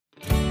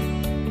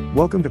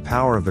Welcome to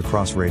Power of the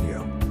Cross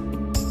Radio.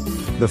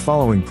 The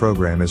following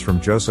program is from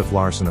Joseph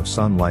Larson of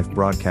Sun Life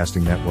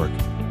Broadcasting Network,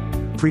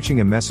 preaching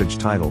a message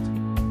titled,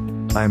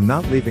 I am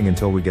not leaving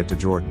until we get to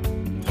Jordan.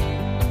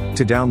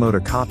 To download a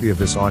copy of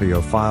this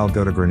audio file,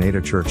 go to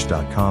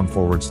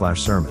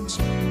grenadachurch.com/sermons.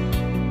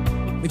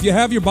 If you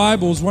have your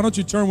Bibles, why don't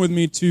you turn with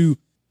me to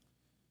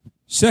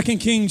 2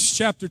 Kings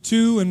chapter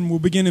 2, and we'll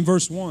begin in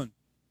verse 1.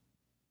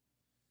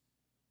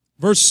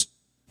 Verse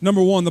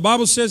number 1, the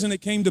Bible says, And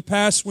it came to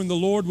pass when the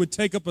Lord would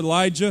take up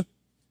Elijah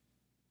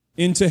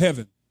into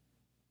heaven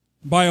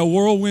by a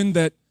whirlwind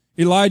that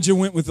Elijah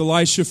went with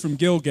Elisha from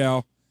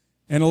Gilgal.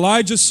 And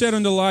Elijah said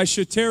unto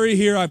Elisha, Tarry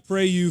here, I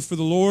pray you, for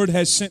the Lord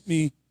has sent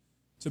me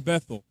to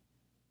Bethel.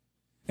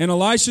 And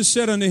Elisha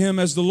said unto him,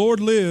 As the Lord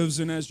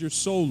lives and as your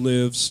soul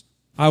lives,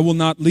 I will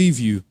not leave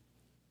you.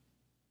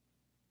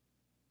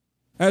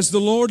 As the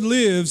Lord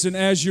lives and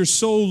as your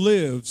soul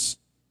lives,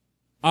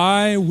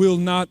 I will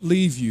not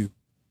leave you.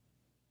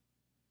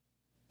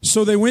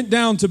 So they went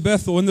down to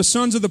Bethel, and the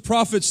sons of the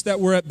prophets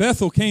that were at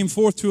Bethel came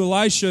forth to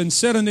Elisha and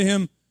said unto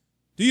him,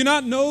 Do you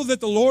not know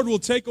that the Lord will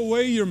take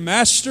away your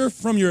master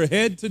from your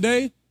head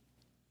today?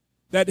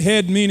 That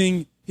head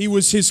meaning he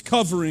was his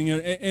covering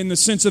in the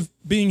sense of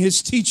being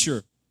his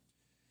teacher.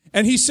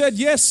 And he said,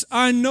 Yes,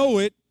 I know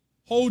it.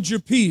 Hold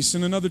your peace.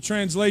 In another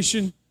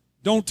translation,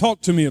 don't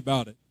talk to me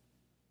about it.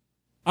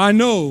 I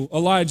know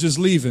Elijah's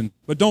leaving,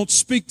 but don't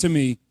speak to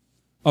me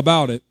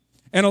about it.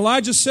 And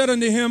Elijah said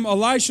unto him,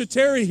 Elisha,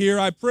 tarry here,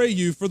 I pray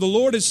you, for the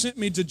Lord has sent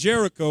me to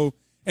Jericho.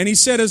 And he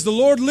said, As the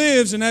Lord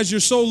lives and as your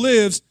soul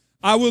lives,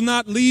 I will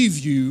not leave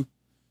you.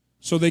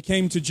 So they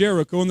came to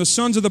Jericho. And the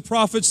sons of the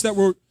prophets that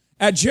were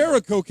at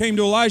Jericho came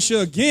to Elisha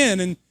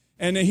again.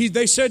 And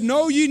they said,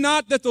 Know ye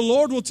not that the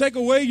Lord will take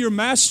away your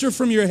master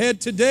from your head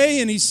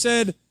today? And he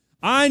said,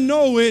 I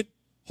know it.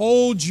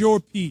 Hold your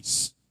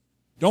peace.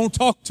 Don't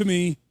talk to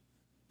me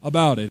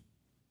about it.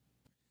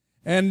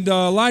 And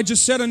Elijah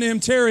said unto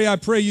him, Tarry, I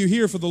pray you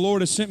here, for the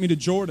Lord has sent me to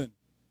Jordan.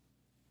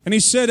 And he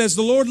said, As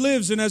the Lord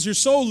lives and as your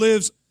soul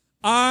lives,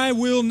 I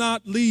will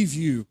not leave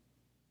you.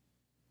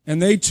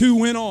 And they two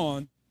went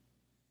on.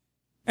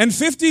 And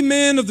 50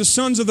 men of the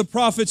sons of the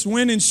prophets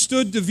went and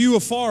stood to view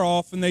afar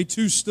off, and they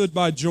too stood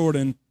by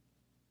Jordan.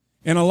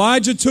 And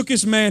Elijah took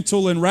his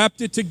mantle and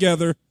wrapped it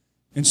together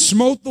and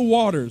smote the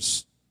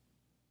waters.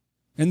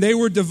 And they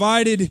were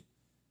divided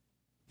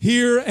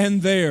here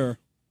and there,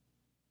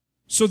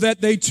 so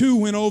that they too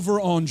went over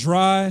on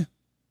dry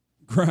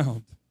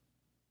ground.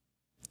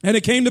 And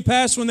it came to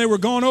pass when they were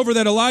gone over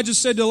that Elijah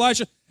said to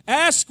Elisha,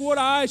 Ask what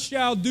I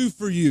shall do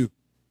for you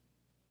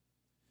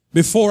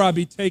before I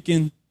be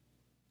taken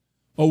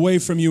away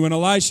from you. And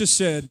Elisha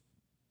said,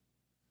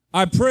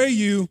 I pray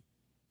you,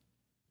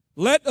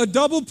 let a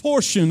double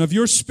portion of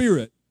your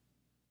spirit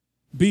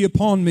be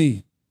upon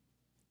me.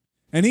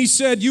 And he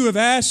said, You have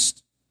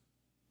asked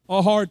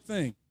a hard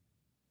thing.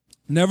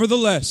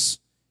 Nevertheless,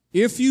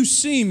 if you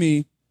see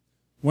me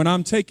when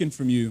I'm taken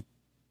from you,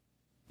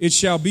 it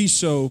shall be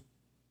so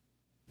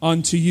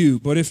unto you.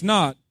 But if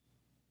not,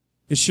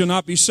 it shall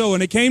not be so.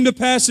 And it came to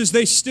pass as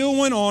they still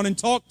went on and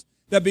talked,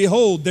 that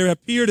behold, there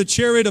appeared a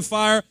chariot of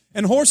fire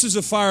and horses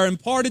of fire, and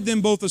parted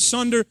them both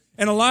asunder.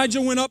 And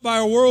Elijah went up by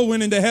a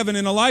whirlwind into heaven,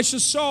 and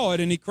Elisha saw it,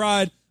 and he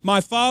cried,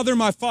 my father,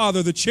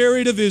 the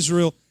chariot of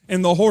Israel,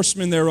 and the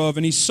horsemen thereof.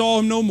 And he saw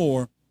him no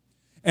more.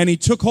 And he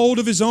took hold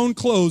of his own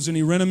clothes, and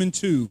he rent them in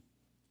two.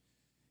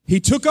 He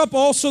took up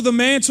also the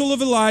mantle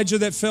of Elijah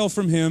that fell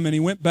from him, and he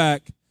went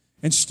back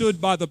and stood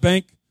by the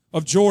bank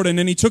of Jordan.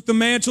 And he took the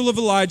mantle of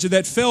Elijah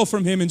that fell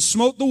from him and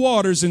smote the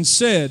waters and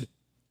said,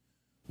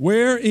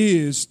 Where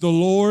is the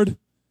Lord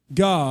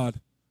God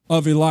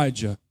of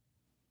Elijah?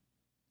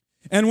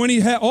 And when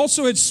he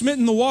also had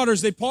smitten the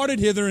waters, they parted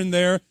hither and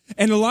there,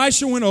 and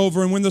Elisha went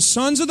over. And when the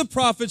sons of the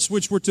prophets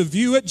which were to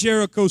view at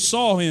Jericho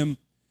saw him,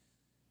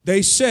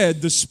 they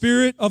said, The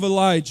spirit of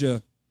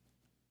Elijah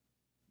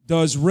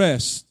does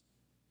rest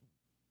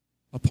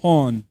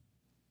upon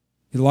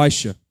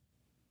Elisha.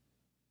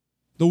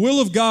 The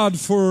will of God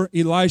for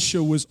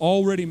Elisha was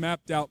already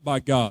mapped out by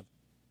God.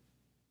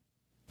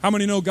 How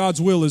many know God's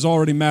will is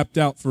already mapped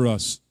out for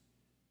us?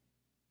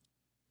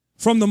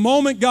 From the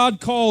moment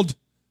God called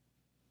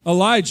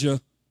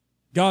Elijah,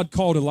 God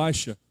called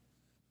Elisha.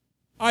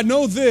 I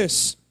know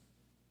this.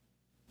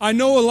 I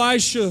know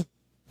Elisha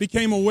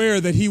became aware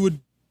that he would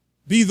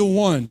be the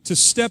one to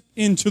step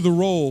into the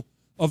role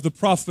of the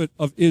prophet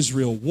of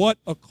Israel. What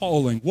a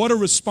calling, what a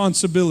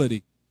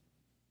responsibility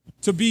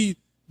to be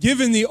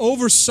given the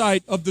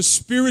oversight of the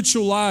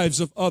spiritual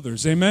lives of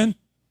others. Amen?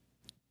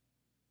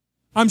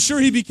 I'm sure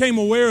he became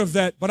aware of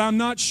that, but I'm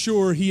not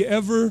sure he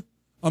ever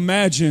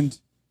imagined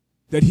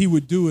that he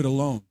would do it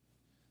alone,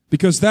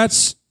 because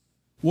that's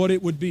what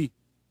it would be.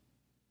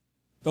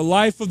 The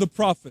life of the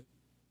prophet,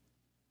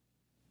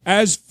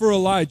 as for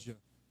Elijah,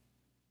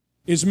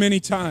 is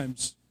many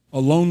times a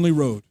lonely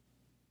road.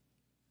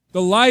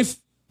 The life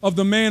of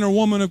the man or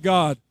woman of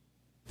God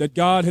that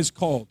God has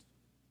called,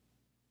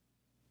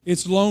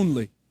 it's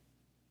lonely.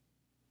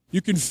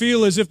 You can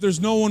feel as if there's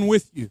no one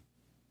with you.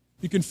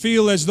 You can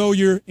feel as though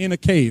you're in a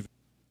cave.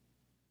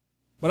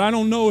 But I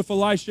don't know if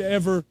Elisha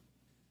ever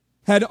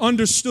had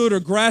understood or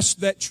grasped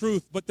that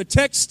truth. But the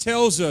text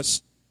tells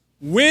us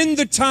when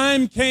the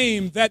time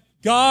came that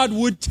God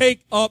would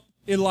take up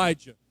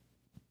Elijah,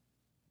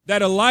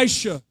 that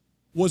Elisha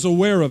was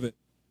aware of it.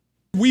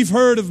 We've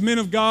heard of men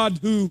of God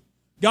who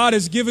God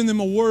has given them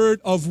a word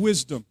of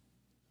wisdom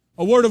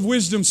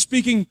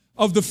speaking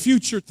of the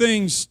future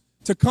things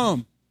to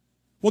come.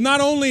 Well,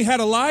 not only had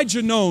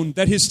Elijah known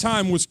that his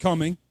time was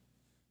coming,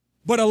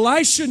 but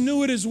Elisha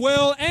knew it as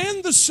well,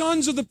 and the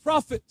sons of the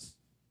prophets.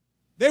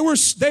 They were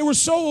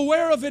so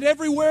aware of it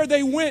everywhere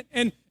they went,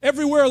 and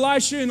everywhere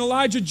Elisha and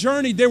Elijah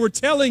journeyed, they were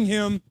telling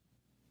him,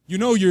 you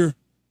know your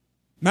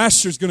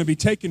master's going to be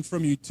taken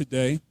from you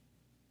today.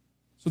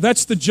 So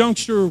that's the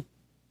juncture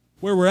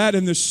where we're at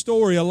in this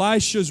story.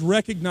 Elisha's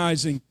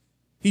recognizing,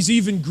 he's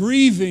even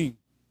grieving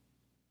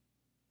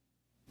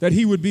that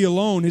he would be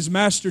alone, his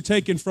master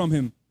taken from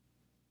him.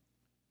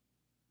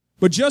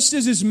 But just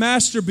as his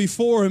master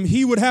before him,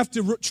 he would have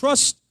to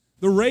trust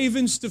the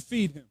ravens to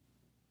feed him.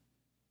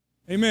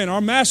 Amen.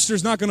 Our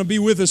master's not going to be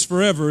with us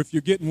forever, if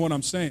you're getting what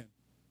I'm saying.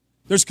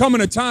 There's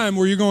coming a time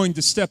where you're going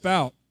to step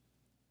out,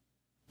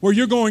 where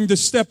you're going to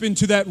step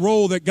into that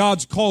role that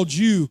God's called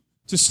you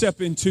to step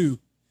into,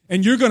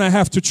 and you're going to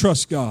have to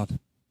trust God.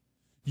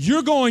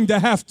 You're going to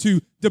have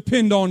to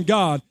depend on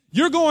God.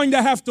 You're going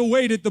to have to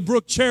wait at the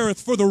brook Cherith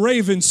for the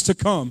ravens to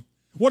come.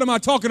 What am I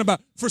talking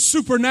about? For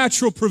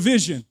supernatural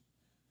provision.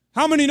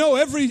 How many know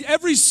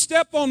every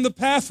step on the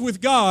path with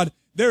God,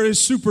 there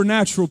is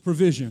supernatural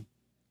provision?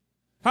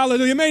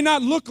 Hallelujah. It may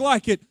not look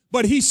like it,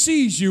 but He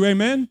sees you,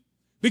 amen?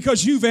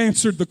 Because you've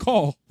answered the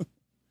call.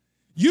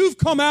 You've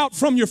come out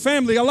from your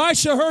family.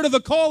 Elisha heard of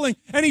the calling,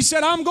 and he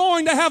said, I'm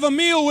going to have a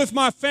meal with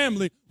my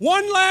family.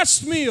 One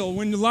last meal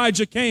when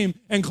Elijah came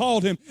and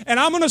called him. And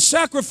I'm going to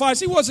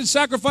sacrifice. He wasn't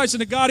sacrificing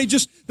to God.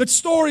 The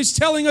story's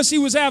telling us he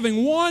was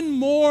having one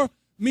more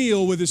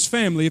meal with his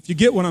family, if you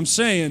get what I'm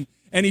saying.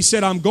 And he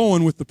said, I'm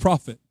going with the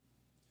prophet.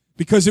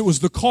 Because it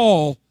was the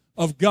call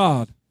of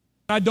God.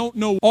 I don't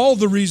know all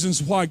the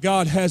reasons why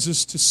God has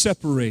us to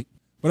separate,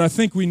 but I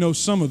think we know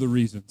some of the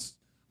reasons.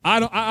 I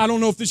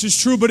don't know if this is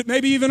true, but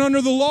maybe even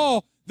under the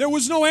law, there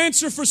was no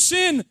answer for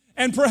sin.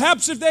 And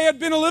perhaps if they had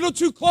been a little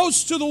too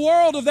close to the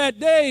world of that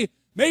day,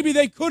 maybe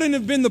they couldn't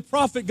have been the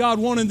prophet God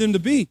wanted them to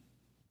be.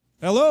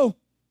 Hello?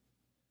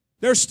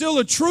 There's still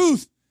a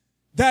truth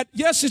that,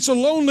 yes, it's a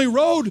lonely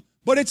road,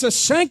 but it's a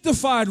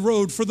sanctified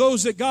road for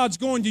those that God's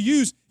going to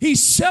use. He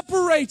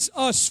separates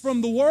us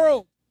from the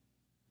world.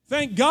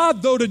 Thank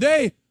God, though,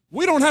 today,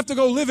 we don't have to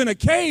go live in a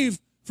cave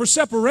for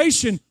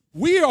separation.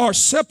 We are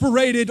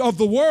separated of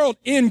the world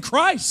in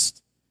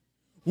Christ.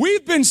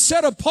 We've been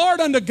set apart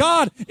unto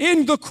God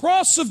in the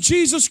cross of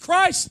Jesus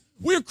Christ.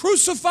 We're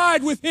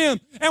crucified with Him,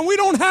 and we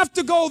don't have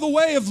to go the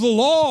way of the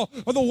law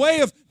or the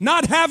way of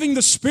not having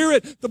the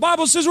Spirit. The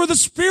Bible says where the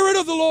Spirit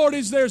of the Lord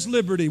is, there's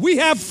liberty. We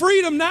have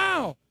freedom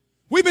now.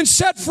 We've been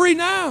set free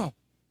now,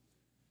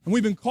 and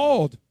we've been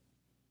called.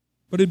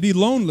 But it'd be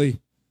lonely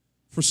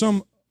for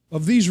some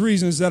of these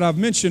reasons that I've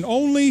mentioned.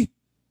 Only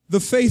the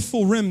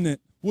faithful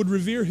remnant would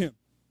revere Him.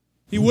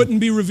 He wouldn't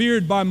be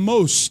revered by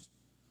most.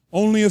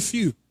 Only a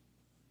few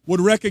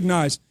would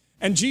recognize.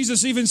 And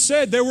Jesus even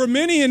said there were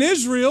many in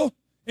Israel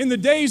in the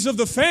days of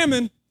the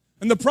famine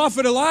and the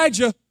prophet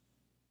Elijah,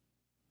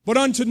 but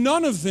unto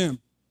none of them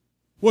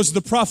was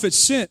the prophet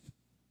sent,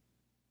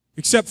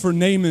 except for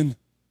Naaman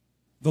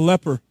the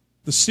leper,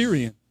 the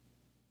Syrian.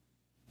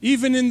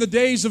 Even in the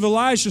days of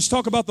Elisha,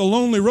 talk about the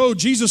lonely road,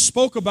 Jesus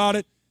spoke about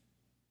it.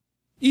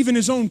 Even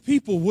His own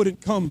people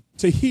wouldn't come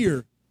to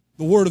hear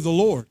the word of the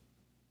Lord.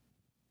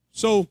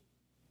 So,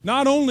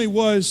 not only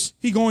was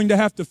he going to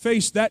have to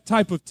face that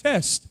type of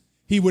test,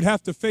 he would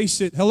have to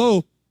face it,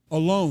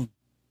 alone.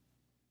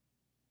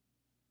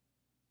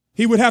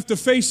 He would have to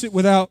face it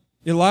without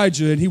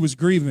Elijah, and he was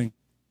grieving.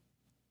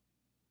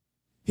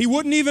 He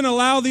wouldn't even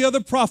allow the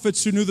other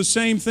prophets who knew the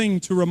same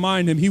thing to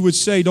remind him. He would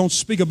say, don't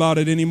speak about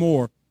it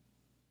anymore.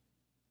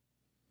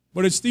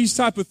 But it's these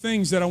type of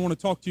things that I want to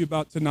talk to you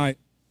about tonight,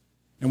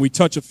 and we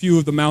touch a few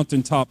of the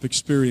mountaintop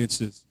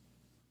experiences.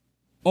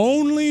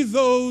 Only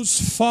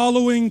those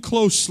following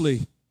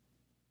closely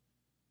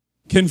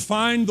can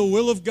find the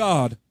will of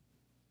God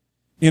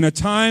in a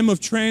time of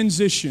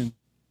transition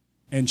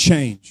and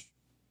change.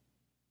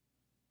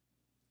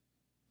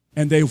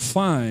 And they'll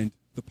find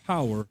the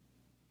power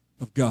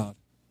of God.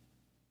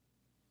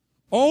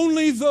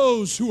 Only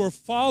those who are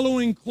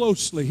following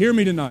closely, hear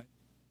me tonight,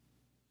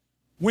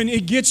 when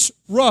it gets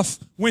rough,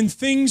 when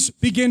things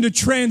begin to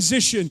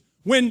transition,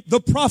 when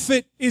the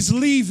prophet is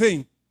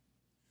leaving,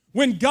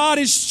 when God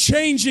is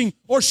changing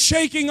or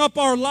shaking up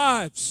our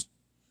lives,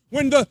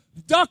 when the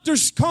doctor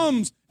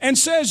comes and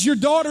says your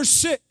daughter's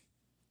sick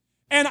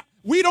and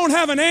we don't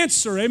have an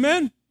answer,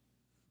 amen?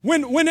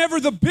 Whenever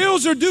the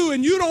bills are due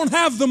and you don't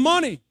have the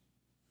money,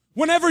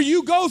 whenever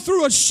you go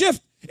through a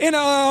shift in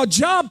a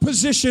job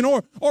position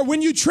or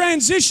when you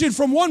transition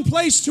from one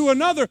place to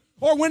another,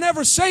 or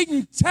whenever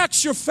Satan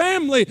attacks your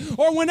family,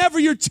 or whenever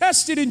you're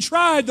tested and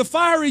tried, the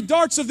fiery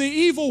darts of the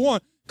evil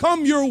one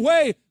come your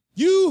way,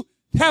 you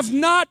have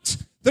not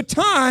the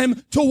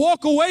time to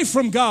walk away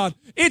from God.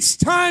 It's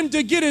time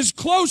to get as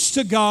close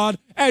to God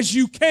as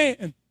you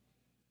can.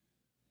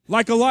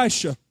 Like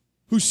Elisha,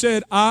 who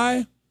said,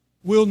 I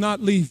will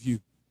not leave you.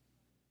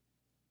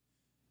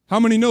 How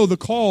many know the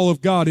call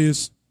of God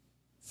is,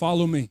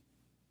 follow me?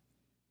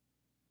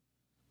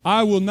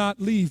 I will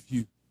not leave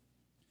you.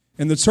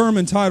 And the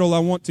sermon title I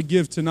want to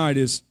give tonight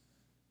is,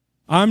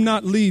 I'm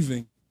not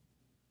leaving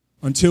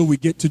until we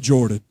get to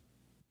Jordan.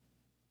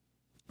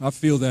 I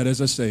feel that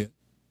as I say it.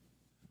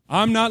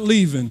 I'm not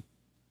leaving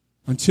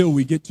until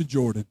we get to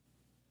Jordan.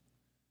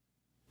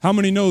 How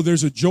many know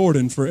there's a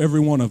Jordan for every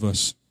one of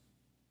us?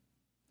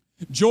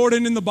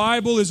 Jordan in the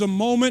Bible is a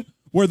moment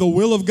where the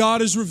will of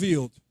God is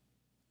revealed.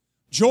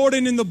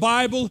 Jordan in the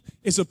Bible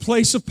is a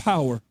place of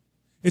power.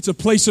 It's a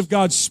place of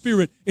God's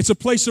Spirit. It's a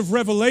place of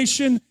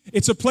revelation.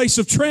 It's a place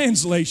of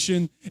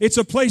translation. It's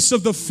a place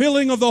of the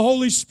filling of the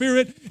Holy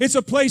Spirit. It's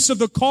a place of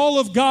the call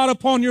of God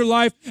upon your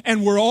life.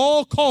 And we're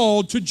all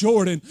called to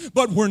Jordan,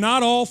 but we're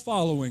not all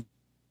following.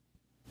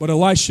 But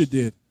Elisha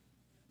did.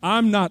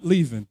 I'm not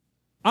leaving.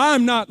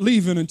 I'm not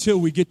leaving until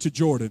we get to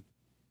Jordan.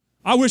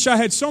 I wish I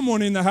had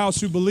someone in the house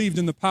who believed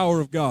in the power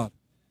of God.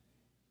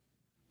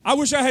 I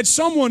wish I had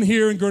someone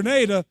here in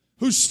Grenada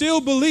who still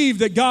believed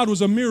that God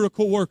was a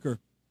miracle worker,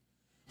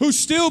 who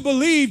still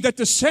believed that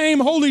the same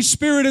Holy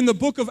Spirit in the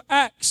book of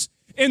Acts,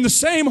 in the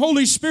same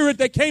Holy Spirit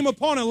that came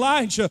upon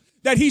Elijah,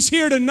 that he's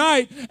here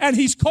tonight and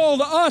he's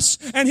called us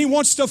and he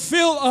wants to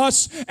fill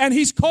us and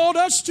he's called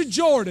us to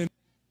Jordan.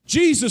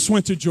 Jesus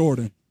went to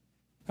Jordan.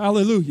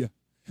 Hallelujah.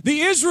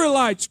 The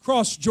Israelites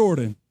crossed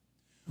Jordan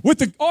with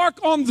the ark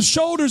on the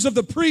shoulders of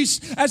the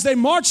priests as they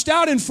marched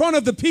out in front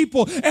of the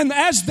people, and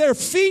as their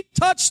feet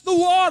touched the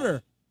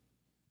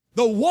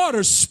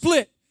water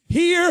split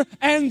here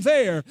and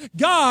there.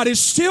 God is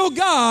still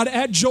God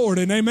at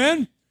Jordan,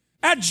 amen?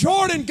 At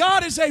Jordan,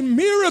 God is a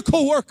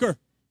miracle worker,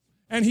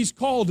 and he's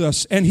called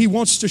us, and he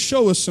wants to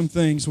show us some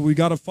things, but we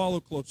got to follow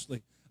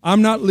closely.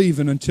 I'm not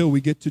leaving until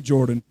we get to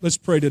Jordan. Let's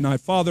pray tonight.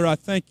 Father, I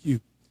thank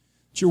you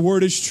that your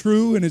word is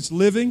true and it's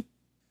living,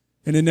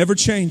 and it never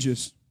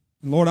changes.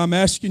 And Lord, I'm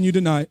asking you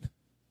tonight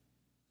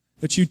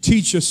that you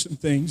teach us some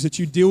things, that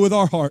you deal with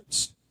our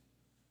hearts,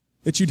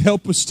 that you'd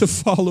help us to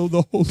follow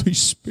the Holy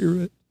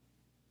Spirit,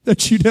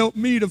 that you'd help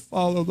me to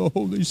follow the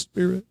Holy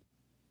Spirit.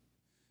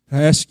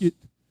 I ask it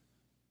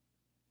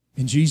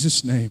in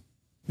Jesus' name.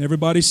 And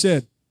everybody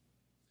said,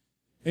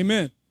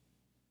 amen.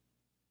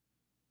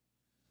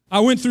 I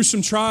went through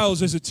some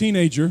trials as a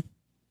teenager.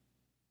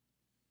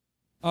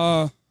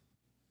 When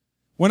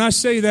I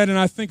say that and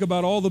I think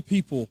about all the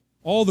people,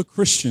 all the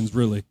Christians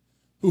really,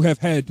 who have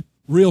had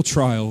real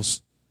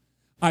trials,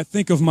 I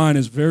think of mine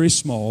as very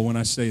small when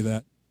I say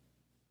that.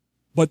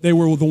 But they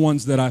were the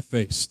ones that I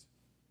faced.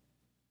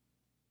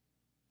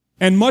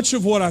 And much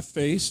of what I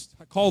faced,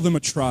 I call them a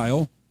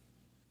trial,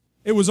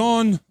 it was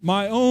on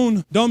my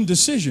own dumb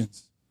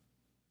decisions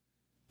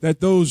that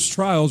those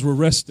trials were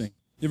resting.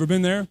 You ever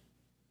been there?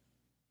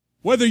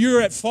 Whether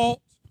you're at fault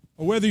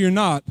or whether you're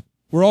not,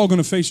 we're all going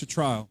to face a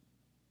trial.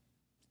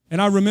 And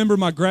I remember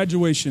my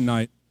graduation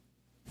night.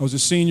 I was a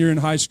senior in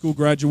high school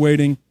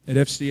graduating at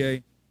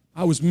FCA.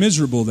 I was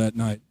miserable that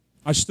night.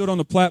 I stood on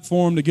the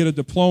platform to get a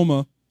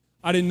diploma.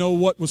 I didn't know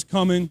what was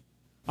coming.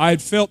 I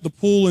had felt the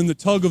pull and the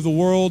tug of the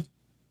world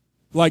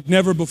like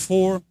never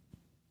before.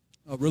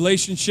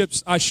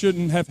 Relationships I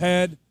shouldn't have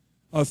had.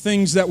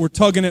 Things that were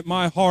tugging at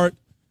my heart.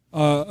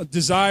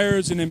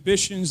 Desires and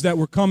ambitions that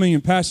were coming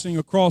and passing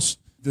across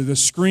the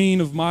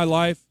screen of my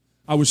life.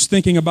 I was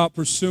thinking about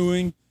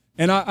pursuing.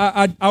 And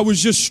I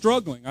was just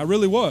struggling. I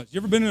really was.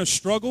 You ever been in a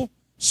struggle?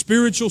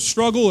 Spiritual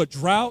struggle, a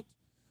drought,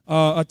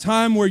 a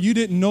time where you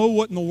didn't know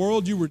what in the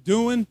world you were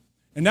doing.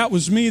 And that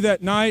was me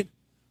that night.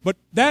 But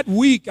that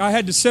week, I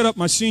had to set up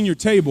my senior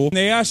table. And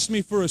they asked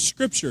me for a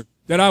scripture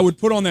that I would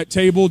put on that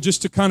table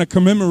just to kind of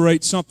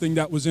commemorate something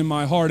that was in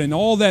my heart. And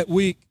all that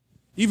week,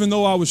 even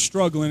though I was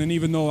struggling and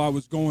even though I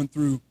was going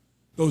through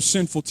those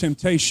sinful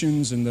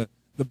temptations and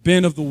the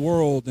bent of the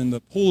world and the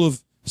pull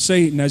of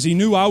Satan, as he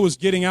knew I was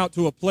getting out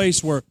to a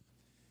place where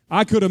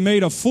I could have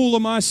made a fool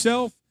of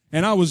myself,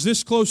 and I was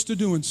this close to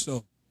doing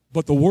so.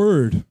 But the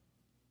word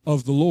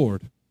of the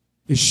Lord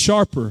is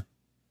sharper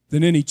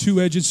than any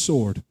two-edged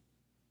sword.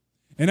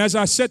 And as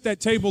I set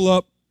that table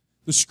up,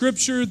 the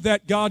scripture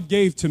that God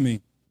gave to me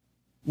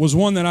was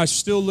one that I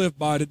still live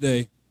by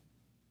today.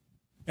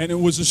 And it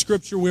was a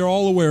scripture we're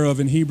all aware of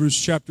in Hebrews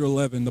chapter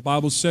 11. The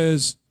Bible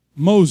says,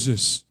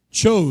 Moses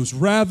chose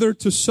rather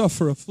to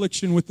suffer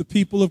affliction with the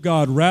people of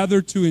God,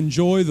 rather to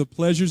enjoy the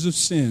pleasures of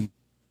sin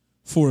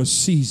for a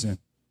season.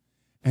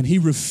 And he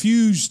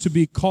refused to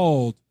be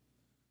called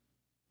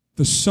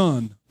the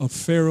son of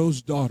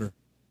Pharaoh's daughter.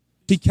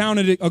 He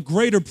counted it a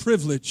greater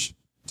privilege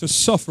to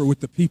suffer with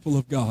the people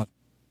of God.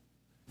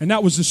 And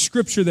that was the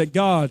scripture that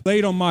God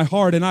laid on my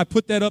heart, and I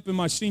put that up in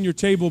my senior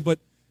table, but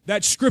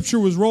that scripture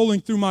was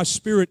rolling through my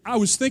spirit. I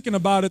was thinking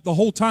about it the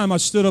whole time I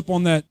stood up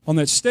on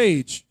that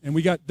stage, and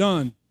we got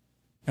done.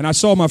 And I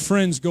saw my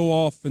friends go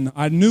off, and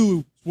I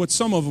knew what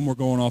some of them were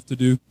going off to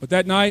do. But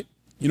that night,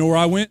 you know where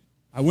I went?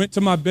 I went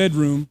to my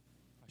bedroom,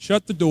 I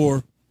shut the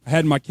door, I I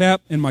had my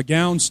cap and my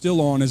gown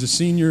still on as a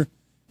senior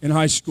in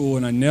high school,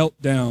 and I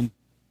knelt down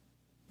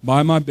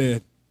by my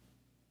bed,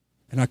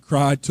 and I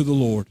cried to the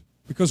Lord.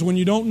 Because when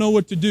you don't know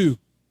what to do,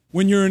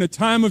 when you're in a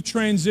time of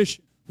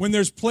transition, when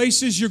there's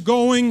places you're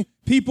going,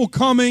 people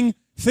coming,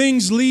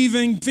 things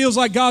leaving, feels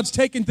like God's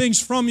taking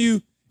things from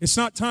you, it's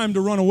not time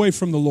to run away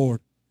from the Lord.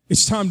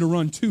 It's time to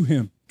run to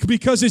Him.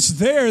 Because it's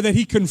there that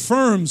He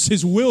confirms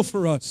His will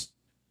for us.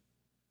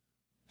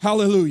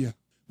 Hallelujah.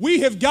 We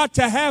have got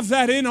to have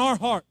that in our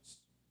hearts.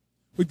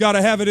 We've got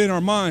to have it in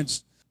our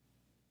minds.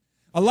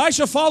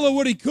 Elisha followed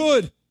what he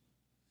could.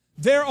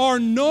 There are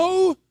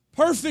no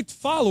perfect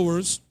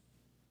followers.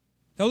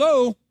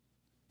 Hello?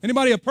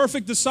 Anybody a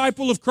perfect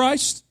disciple of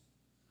Christ?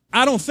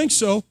 I don't think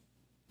so.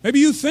 Maybe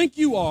you think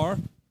you are,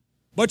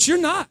 but you're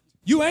not.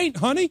 You ain't,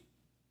 honey.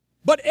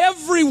 But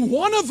every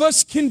one of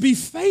us can be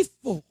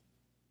faithful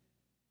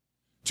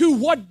to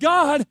what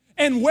God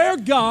and where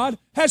God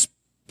has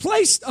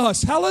placed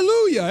us.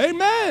 Hallelujah.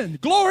 Amen.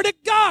 Glory to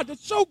God.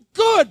 That's so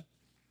good.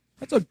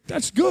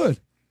 That's good.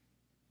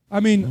 I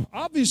mean,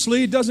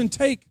 obviously it doesn't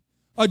take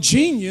a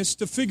genius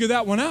to figure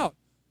that one out.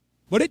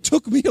 But it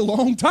took me a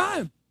long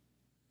time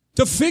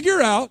to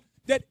figure out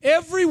that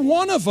every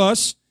one of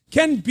us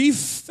can be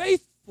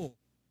faithful.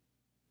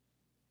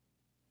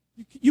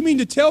 You mean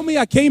to tell me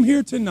I came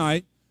here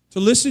tonight to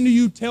listen to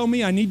you tell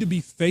me I need to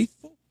be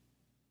faithful?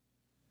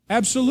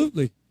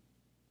 Absolutely.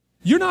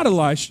 You're not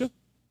Elisha.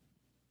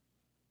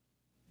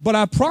 But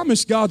I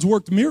promise God's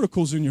worked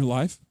miracles in your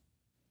life.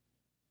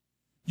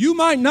 You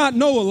might not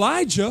know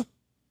Elijah,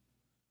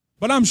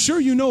 but I'm sure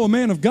you know a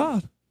man of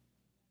God.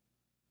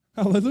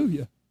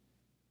 Hallelujah.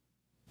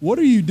 What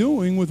are you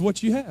doing with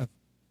what you have?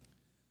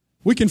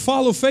 We can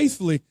follow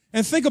faithfully.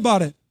 And think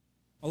about it.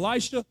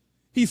 Elisha,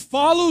 he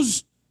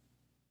follows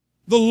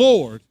the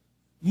Lord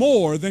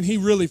more than he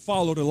really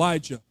followed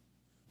Elijah.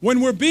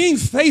 When we're being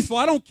faithful,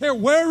 I don't care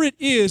where it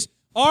is,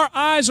 our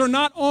eyes are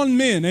not on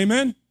men.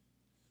 Amen?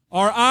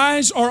 Our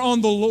eyes are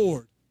on the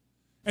Lord.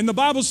 And the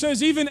Bible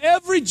says even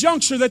every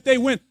juncture that they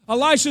went,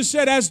 Elisha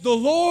said, as the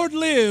Lord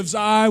lives,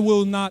 I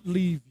will not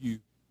leave you.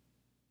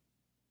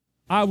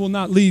 I will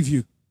not leave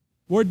you.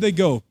 Where'd they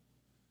go?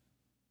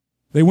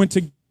 They went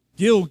to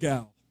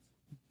Gilgal.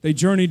 They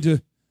journeyed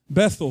to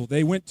Bethel.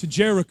 They went to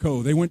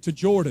Jericho. They went to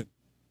Jordan.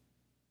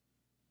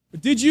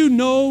 But did you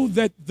know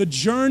that the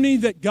journey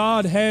that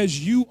God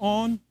has you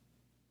on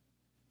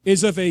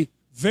is of a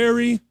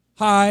very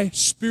high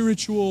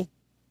spiritual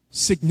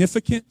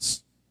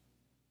significance?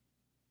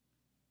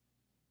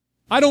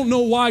 I don't know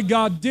why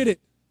God did it,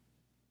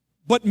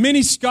 but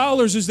many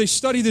scholars, as they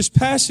study this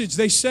passage,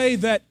 they say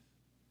that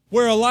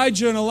where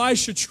Elijah and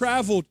Elisha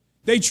traveled,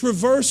 they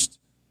traversed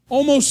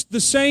almost the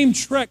same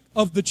trek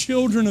of the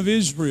children of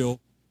Israel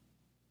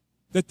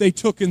that they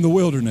took in the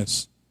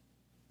wilderness.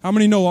 How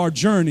many know our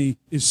journey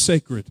is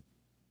sacred?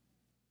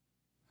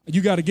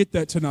 You got to get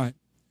that tonight.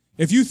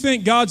 If you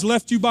think God's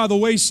left you by the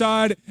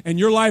wayside and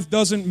your life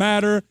doesn't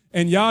matter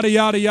and yada,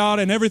 yada,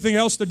 yada, and everything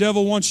else the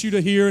devil wants you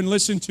to hear and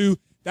listen to,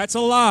 that's a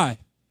lie.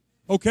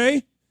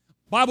 Okay?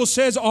 Bible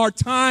says our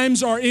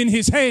times are in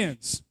His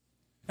hands.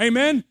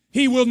 Amen?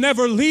 He will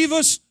never leave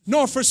us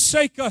nor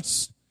forsake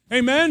us.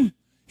 Amen?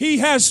 He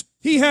has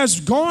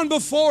gone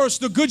before us,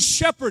 the good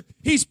shepherd.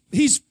 He's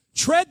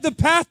tread the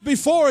path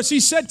before us. He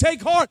said,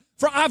 take heart,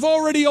 for I've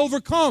already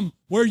overcome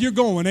where you're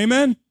going.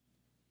 Amen?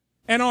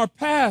 And our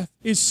path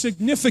is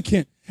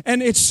significant.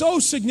 And it's so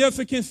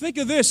significant. Think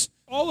of this.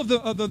 All of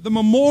the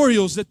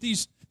memorials that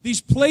these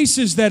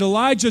places that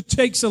Elijah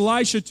takes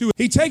Elisha to.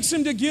 He takes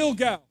him to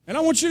Gilgal. And I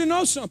want you to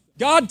know something.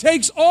 God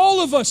takes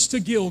all of us to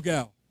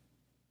Gilgal.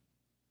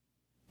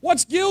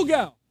 What's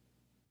Gilgal?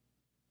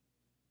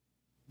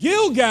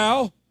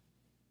 Gilgal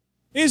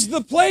is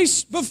the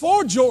place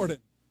before Jordan.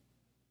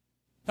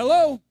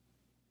 Hello?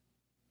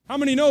 How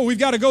many know we've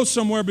got to go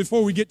somewhere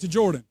before we get to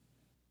Jordan?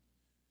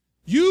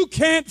 You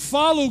can't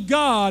follow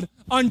God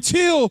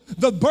until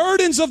the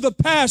burdens of the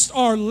past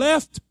are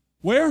left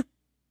where?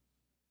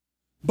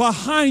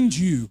 Behind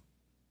you.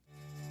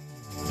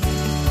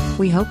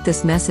 We hope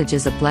this message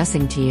is a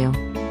blessing to you.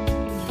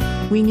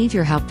 We need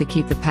your help to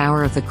keep the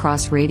power of the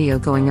Cross Radio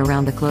going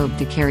around the globe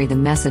to carry the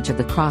message of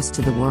the cross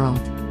to the world.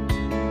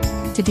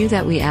 To do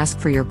that, we ask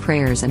for your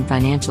prayers and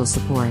financial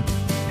support.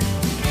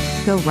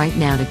 Go right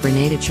now to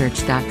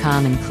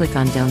grenadachurch.com and click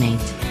on Donate.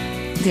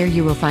 There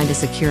you will find a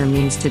secure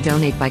means to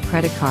donate by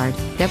credit card,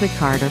 debit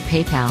card, or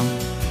PayPal.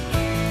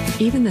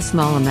 Even the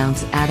small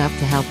amounts add up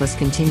to help us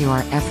continue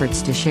our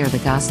efforts to share the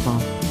gospel.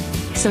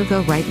 So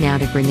go right now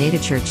to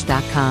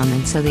grenadachurch.com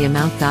and sow the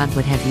amount God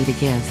would have you to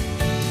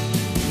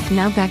give.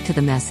 Now back to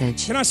the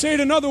message. Can I say it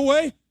another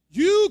way?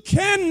 You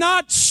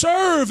cannot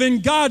serve in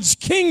God's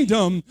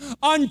kingdom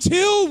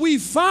until we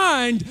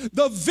find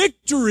the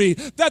victory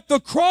that the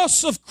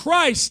cross of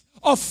Christ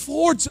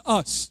affords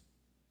us.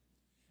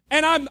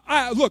 And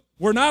look,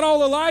 we're not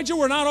all Elijah,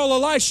 we're not all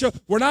Elisha,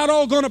 we're not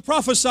all going to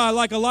prophesy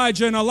like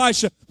Elijah and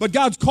Elisha, but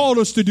God's called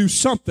us to do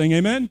something,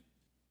 amen?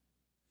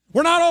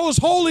 We're not all as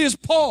holy as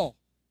Paul,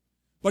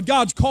 but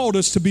God's called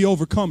us to be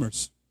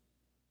overcomers.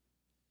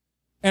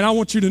 And I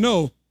want you to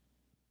know,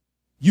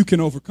 you can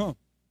overcome.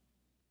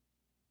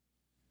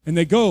 And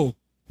they go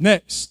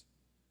next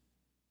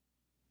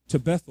to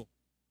Bethel.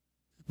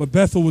 But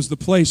Bethel was the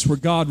place where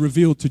God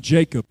revealed to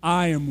Jacob,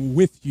 I am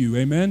with you.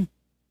 Amen?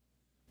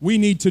 We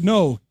need to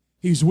know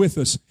He's with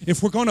us.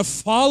 If we're going to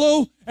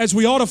follow as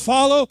we ought to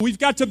follow, we've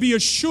got to be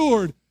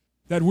assured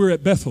that we're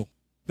at Bethel,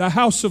 the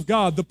house of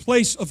God, the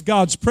place of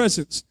God's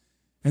presence.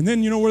 And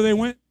then you know where they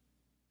went?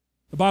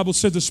 The Bible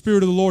said the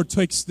Spirit of the Lord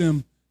takes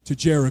them to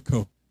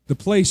Jericho, the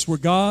place where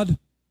God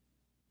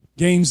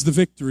gains the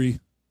victory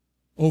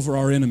over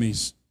our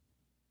enemies.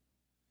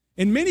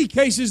 In many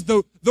cases,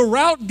 the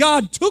route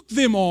God took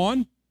them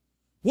on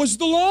was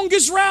the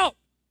longest route.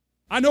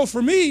 I know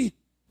for me,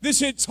 this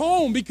hits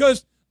home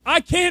because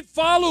I can't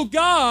follow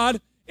God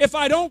if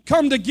I don't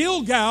come to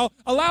Gilgal,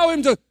 allow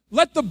Him to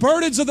let the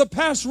burdens of the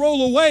past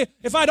roll away.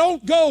 If I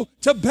don't go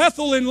to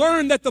Bethel and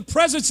learn that the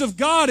presence of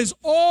God is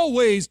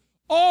always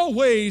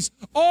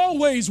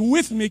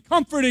with me,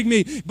 comforting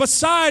me,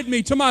 beside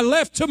me, to my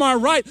left, to my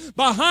right,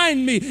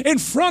 behind me, in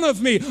front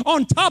of me,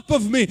 on top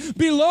of me,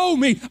 below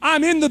me.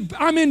 I'm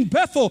in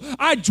Bethel.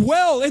 I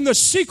dwell in the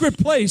secret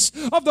place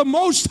of the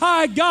Most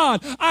High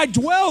God. I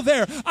dwell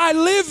there. I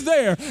live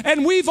there.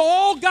 And we've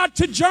all got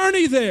to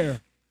journey there.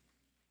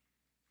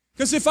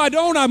 Because if I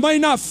don't, I may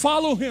not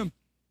follow Him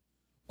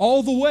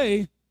all the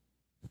way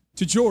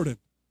to Jordan.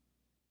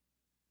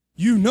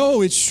 You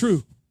know it's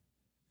true.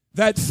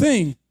 That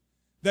thing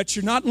that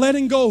you're not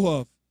letting go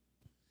of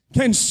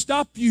can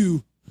stop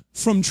you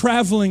from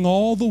traveling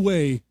all the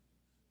way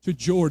to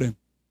Jordan.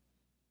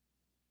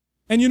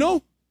 And you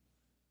know,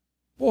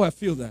 boy, I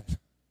feel that.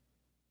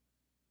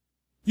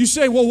 You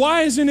say, well,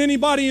 why isn't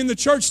anybody in the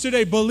church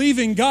today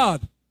believing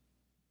God?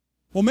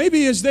 Well,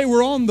 maybe as they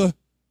were on the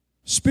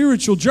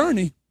spiritual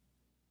journey,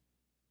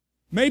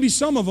 maybe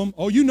some of them,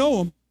 oh, you know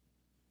them.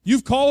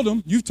 You've called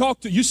them. You've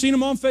talked to, you've seen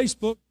them on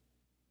Facebook.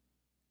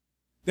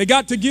 They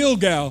got to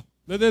Gilgal.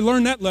 They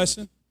learned that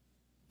lesson.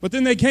 But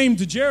then they came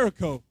to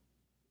Jericho.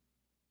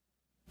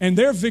 And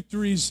their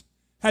victories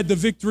had the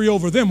victory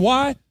over them.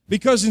 Why?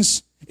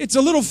 Because it's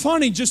a little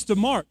funny just to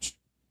march.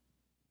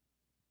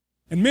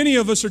 And many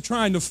of us are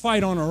trying to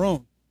fight on our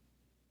own.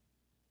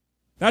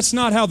 That's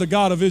not how the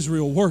God of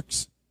Israel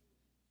works.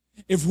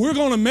 If we're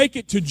going to make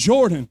it to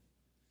Jordan,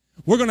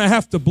 we're going to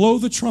have to blow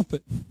the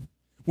trumpet.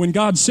 When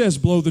God says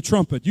blow the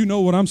trumpet, you know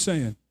what I'm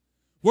saying.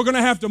 We're going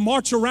to have to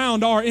march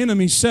around our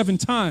enemies 7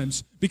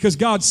 times because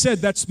God said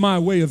that's my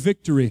way of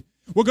victory.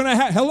 We're going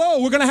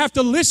to have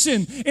to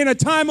listen in a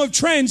time of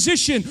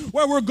transition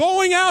where we're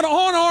going out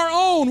on our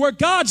own, where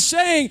God's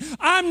saying,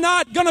 I'm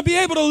not going to be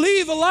able to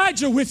leave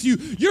Elijah with you.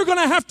 You're going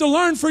to have to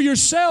learn for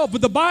yourself.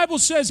 But the Bible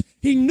says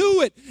he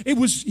knew it.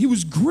 He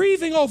was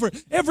grieving over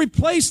it. Every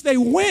place they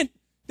went,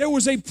 there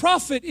was a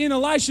prophet in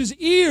Elisha's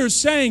ears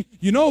saying,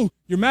 you know,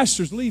 your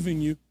master's leaving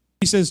you.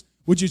 He says,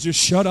 would you just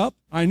shut up?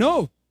 I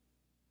know.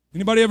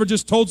 Anybody ever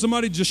just told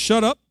somebody, just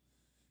shut up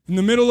in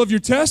the middle of your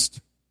test?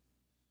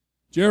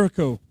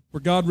 Jericho,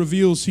 where God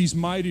reveals He's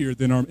mightier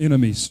than our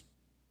enemies.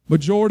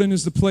 But Jordan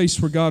is the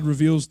place where God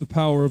reveals the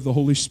power of the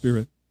Holy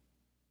Spirit.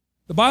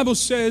 The Bible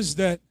says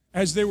that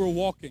as they were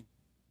walking,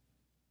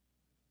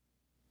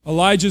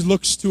 Elijah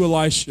looks to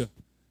Elisha.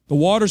 The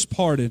waters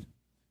parted,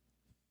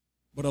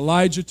 but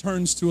Elijah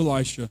turns to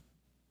Elisha,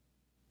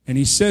 and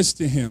he says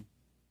to him,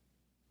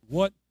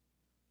 what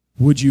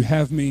would you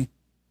have me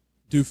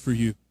do for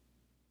you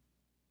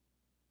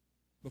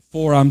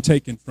before I'm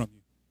taken from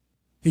you?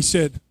 He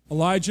said,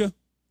 Elijah,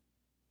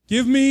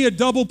 give me a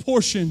double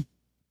portion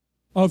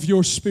of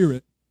your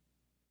spirit.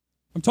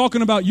 I'm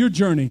talking about your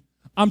journey.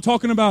 I'm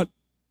talking about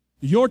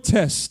your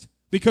test.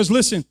 Because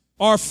listen,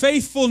 our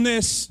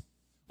faithfulness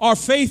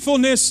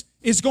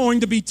is going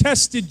to be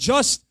tested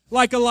just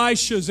like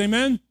Elisha's.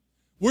 Amen?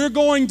 We're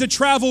going to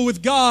travel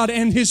with God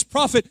and His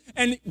prophet,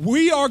 and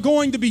we are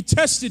going to be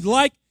tested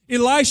like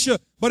Elisha.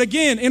 But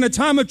again, in a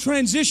time of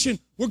transition,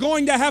 we're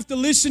going to have to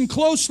listen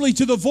closely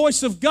to the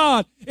voice of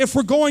God if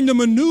we're going to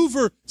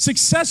maneuver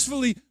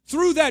successfully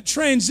through that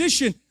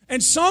transition.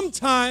 And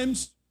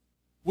sometimes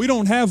we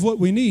don't have what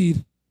we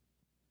need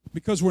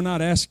because we're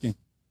not asking.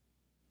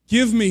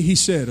 Give me, he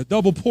said, a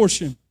double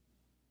portion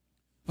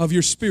of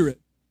your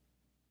spirit.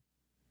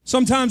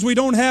 Sometimes we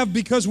don't have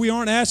because we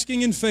aren't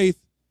asking in faith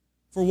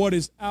for what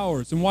is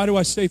ours. And why do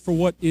I say for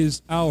what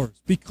is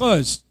ours?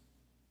 Because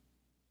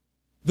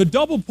the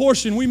double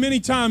portion, many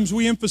times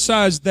we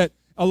emphasize that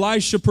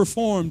Elisha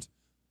performed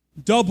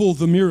double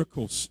the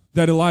miracles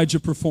that Elijah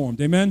performed.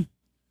 Amen?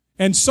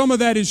 And some of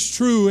that is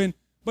true.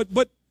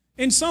 But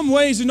in some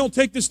ways, and don't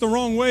take this the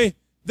wrong way,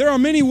 there are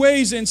many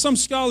ways, and some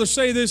scholars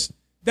say this,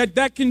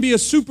 that can be a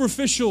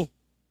superficial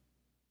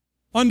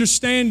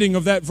understanding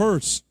of that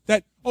verse.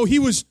 That, he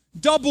was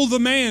double the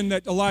man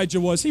that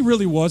Elijah was. He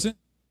really wasn't.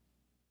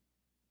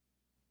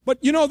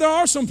 But, there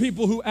are some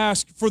people who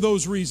ask for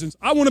those reasons.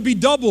 I want to be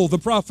double the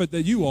prophet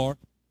that you are.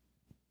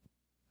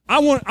 I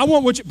want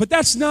what you, but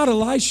that's not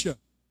Elisha.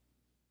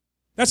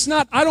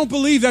 I don't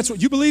believe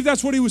you believe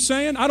that's what he was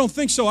saying? I don't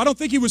think so. I don't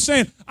think he was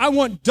saying, I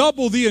want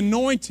double the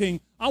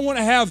anointing. I want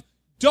to have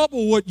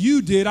double what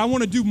you did. I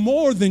want to do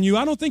more than you.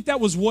 I don't think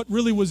that was what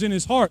really was in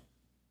his heart.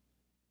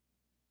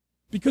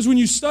 Because when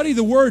you study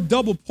the word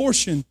double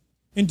portion,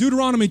 in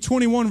Deuteronomy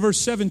 21, verse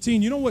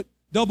 17, you know what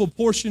double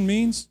portion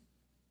means?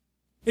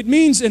 It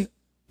means a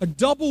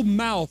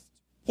double-mouthed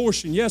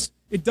portion. Yes,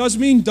 it does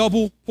mean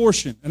double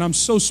portion, and I'm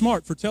so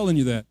smart for telling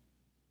you that.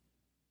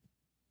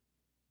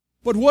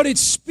 But what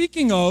it's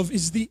speaking of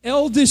is the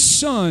eldest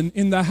son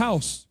in the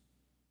house.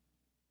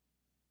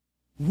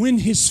 When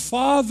his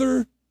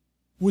father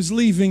was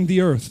leaving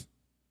the earth,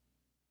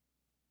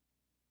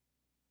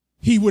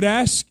 he would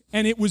ask,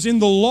 and it was in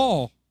the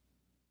law,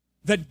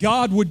 that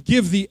God would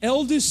give the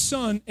eldest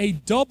son a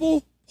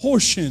double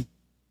portion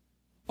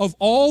of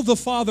all the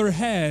father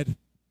had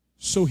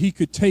so he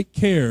could take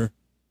care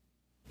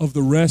of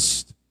the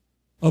rest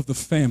of the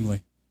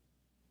family.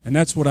 And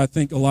that's what I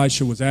think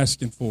Elisha was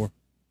asking for.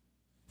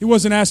 He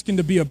wasn't asking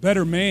to be a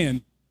better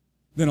man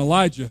than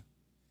Elijah.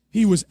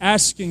 He was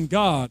asking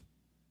God,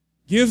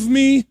 give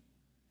me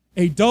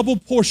a double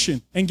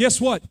portion. And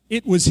guess what?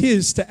 It was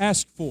his to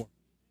ask for.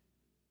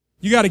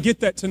 You got to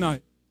get that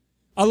tonight.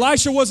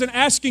 Elisha wasn't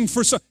asking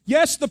for some.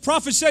 Yes, the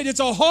prophet said it's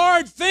a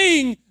hard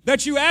thing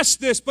that you ask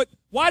this, but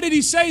why did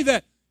he say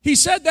that? He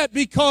said that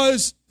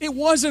because it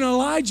wasn't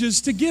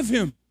Elijah's to give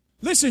him.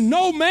 Listen,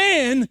 no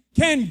man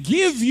can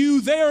give you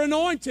their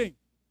anointing.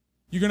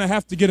 You're going to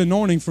have to get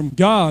anointing from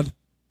God,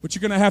 but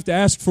you're going to have to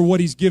ask for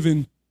what he's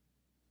given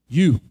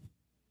you.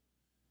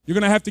 You're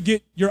going to have to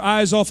get your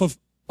eyes off of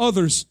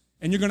others,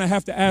 and you're going to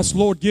have to ask,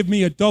 Lord, give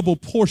me a double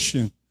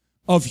portion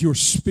of your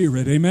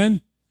spirit.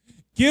 Amen?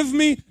 Give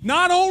me,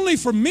 not only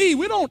for me,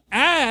 we don't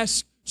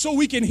ask so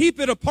we can heap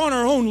it upon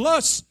our own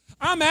lusts.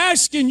 I'm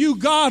asking you,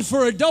 God,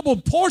 for a double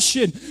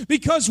portion,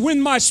 because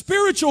when my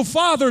spiritual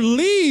father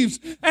leaves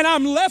and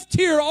I'm left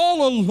here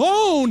all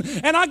alone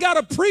and I got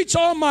to preach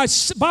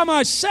by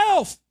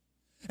myself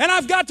and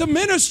I've got to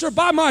minister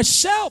by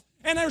myself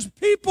and there's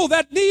people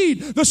that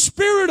need the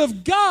Spirit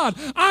of God,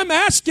 I'm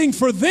asking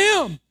for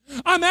them.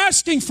 I'm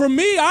asking for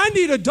me. I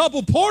need a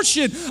double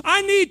portion.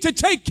 I need to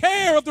take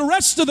care of the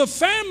rest of the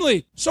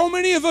family. So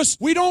many of us,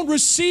 we don't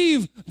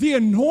receive the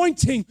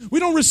anointing.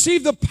 We don't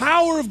receive the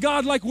power of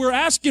God like we're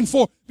asking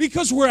for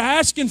because we're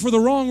asking for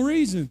the wrong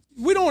reason.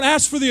 We don't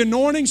ask for the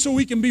anointing so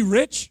we can be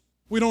rich.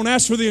 We don't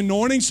ask for the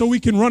anointing so we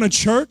can run a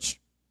church.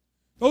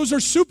 Those are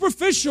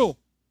superficial.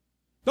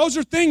 Those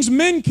are things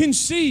men can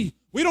see.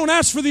 We don't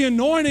ask for the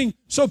anointing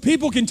so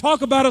people can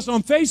talk about us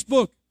on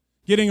Facebook,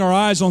 getting our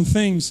eyes on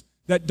things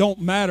that don't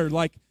matter,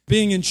 like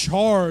being in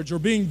charge or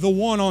being the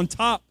one on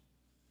top.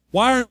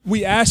 Why aren't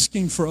we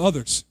asking for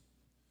others?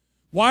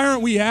 Why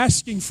aren't we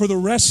asking for the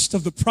rest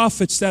of the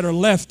prophets that are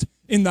left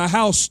in the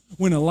house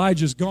when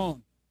Elijah's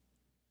gone?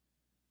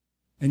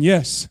 And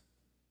yes,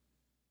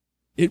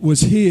 it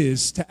was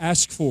his to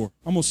ask for.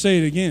 I'm going to say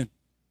it again.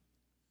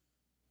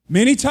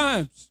 Many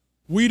times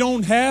we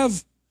don't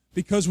have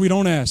because we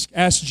don't ask.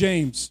 Ask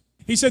James.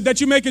 He said that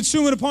you may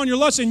consume it upon your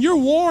lust, and you're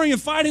warring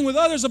and fighting with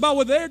others about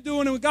what they're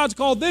doing and what God's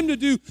called them to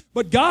do,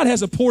 but God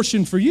has a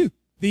portion for you.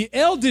 The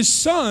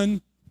eldest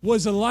son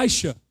was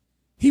Elisha.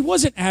 He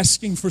wasn't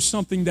asking for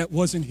something that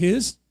wasn't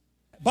his.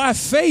 By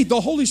faith,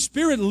 the Holy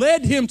Spirit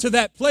led him to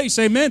that place.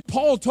 Amen.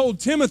 Paul told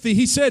Timothy,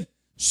 he said,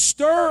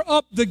 stir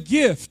up the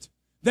gift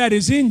that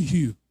is in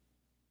you.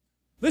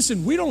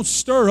 Listen, we don't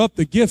stir up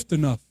the gift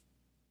enough.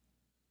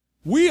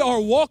 We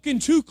are walking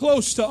too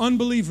close to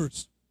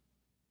unbelievers.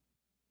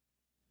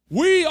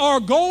 We are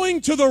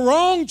going to the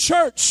wrong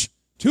church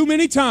too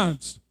many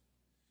times.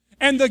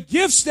 And the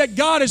gifts that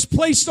God has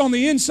placed on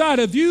the inside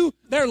of you,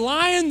 they're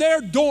lying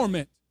there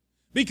dormant.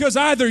 Because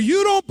either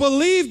you don't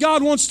believe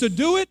God wants to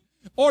do it,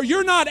 or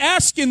you're not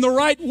asking the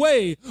right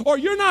way, or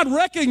you're not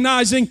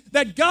recognizing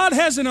that God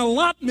has an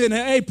allotment,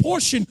 a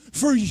portion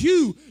for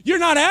you. You're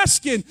not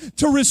asking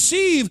to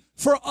receive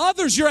for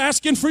others, you're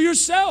asking for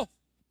yourself.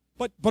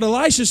 But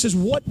Elisha says,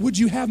 what would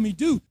you have me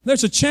do?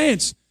 There's a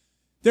chance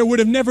there would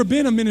have never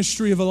been a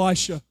ministry of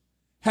Elisha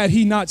had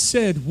he not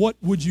said, what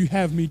would you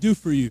have me do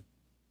for you?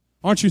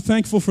 Aren't you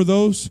thankful for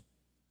those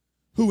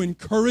who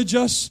encourage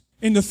us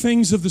in the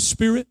things of the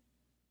Spirit?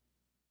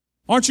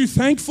 Aren't you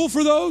thankful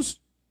for those?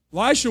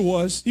 Elisha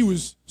was. He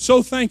was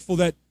so thankful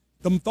that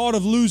the thought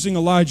of losing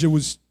Elijah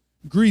was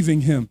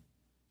grieving him.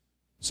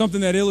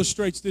 Something that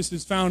illustrates this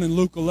is found in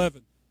Luke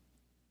 11.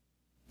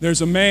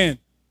 There's a man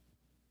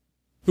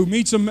who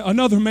meets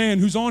another man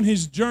who's on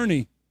his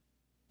journey,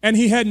 and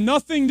he had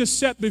nothing to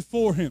set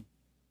before him.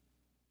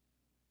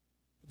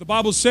 The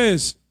Bible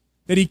says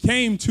that he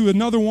came to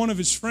another one of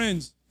his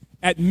friends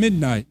at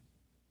midnight,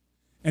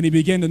 and he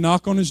began to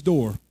knock on his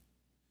door.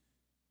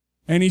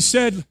 And he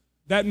said,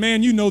 that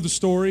man, you know the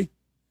story.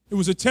 It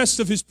was a test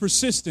of his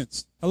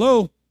persistence.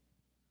 Hello?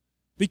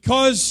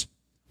 Because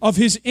of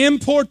his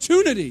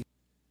importunity.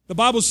 The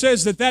Bible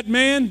says that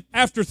man,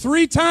 after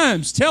 3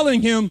 times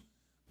telling him,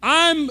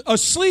 I'm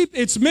asleep,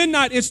 it's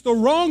midnight, it's the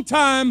wrong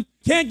time,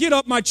 can't get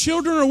up, my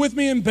children are with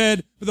me in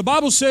bed. But the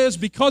Bible says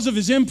because of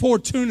his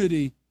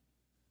importunity,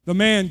 the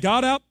man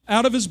got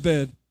out of his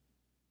bed,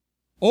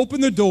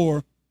 opened the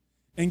door,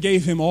 and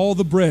gave him all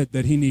the bread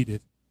that he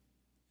needed.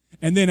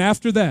 And then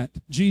after that,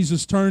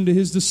 Jesus turned to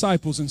his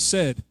disciples and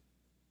said,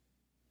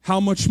 how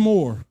much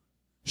more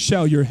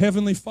shall your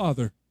heavenly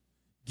Father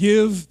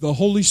give the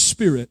Holy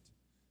Spirit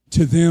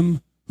to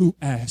them who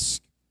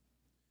ask?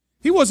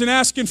 He wasn't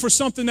asking for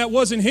something that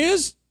wasn't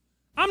his.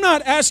 I'm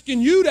not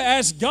asking you to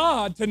ask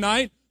God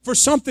tonight for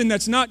something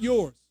that's not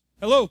yours.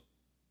 Hello?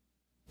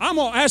 I'm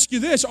going to ask you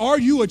this. Are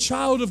you a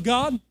child of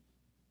God?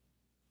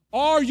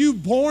 Are you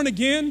born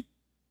again?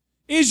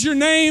 Is your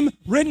name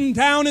written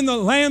down in the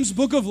Lamb's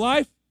book of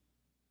life?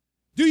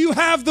 Do you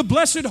have the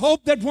blessed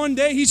hope that one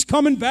day he's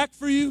coming back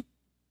for you?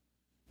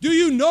 Do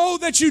you know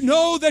that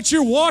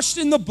you're washed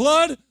in the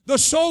blood, the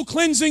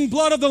soul-cleansing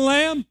blood of the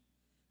Lamb?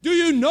 Do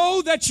you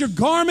know that your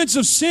garments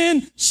of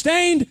sin,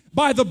 stained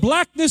by the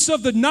blackness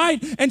of the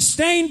night and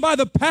stained by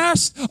the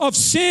past of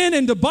sin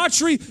and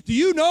debauchery, do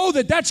you know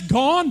that that's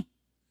gone?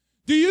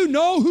 Do you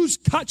know whose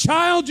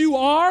child you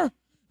are?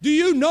 Do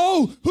you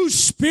know whose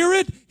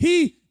spirit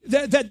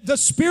that the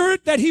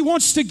spirit that he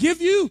wants to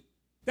give you?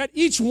 That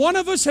each one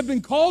of us have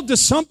been called to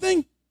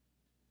something?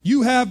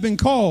 You have been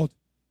called.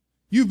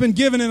 You've been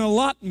given an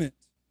allotment.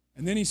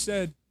 And then he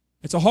said,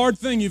 it's a hard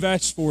thing you've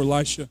asked for,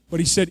 Elisha. But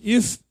he said,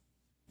 if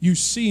you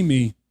see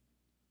me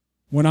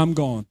when I'm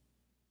gone,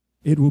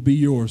 it will be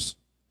yours.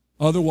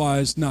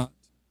 Otherwise not.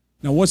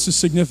 Now, what's the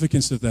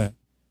significance of that?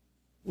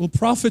 Well,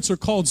 prophets are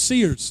called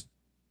seers.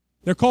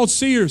 They're called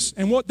seers.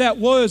 And what that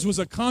was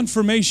a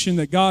confirmation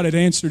that God had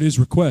answered his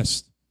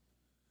request.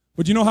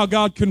 But you know how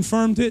God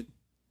confirmed it?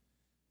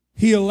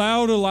 He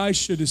allowed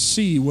Elisha to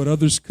see what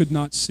others could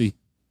not see.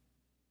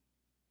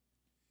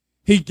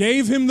 He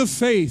gave him the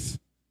faith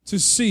to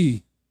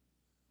see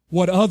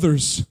what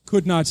others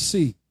could not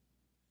see.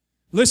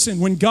 Listen,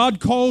 when God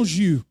calls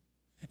you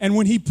and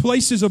when he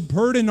places a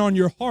burden on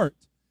your heart,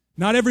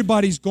 not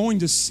everybody's going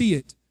to see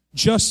it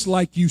just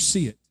like you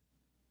see it.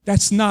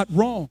 That's not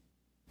wrong.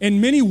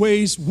 In many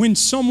ways, when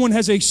someone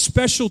has a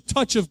special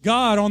touch of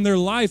God on their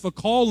life, a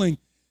calling,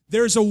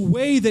 there's a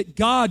way that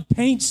God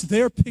paints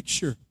their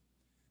picture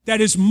that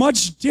is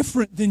much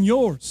different than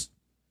yours.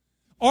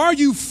 Are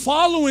you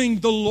following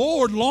the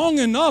Lord long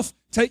enough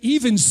to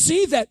even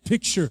see that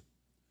picture?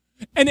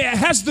 And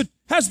has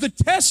the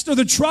test or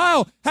the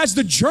trial, has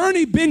the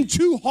journey been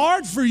too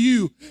hard for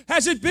you?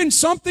 Has it been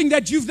something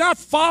that you've not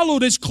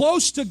followed as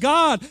close to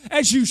God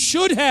as you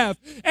should have?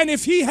 And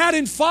if he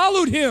hadn't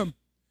followed him,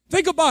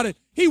 think about it,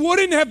 he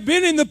wouldn't have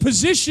been in the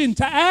position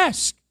to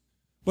ask.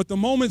 But the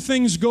moment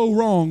things go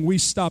wrong, we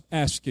stop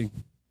asking.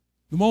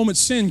 The moment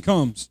sin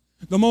comes,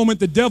 the moment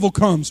the devil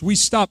comes, we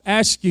stop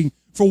asking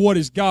for what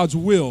is God's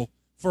will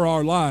for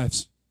our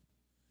lives.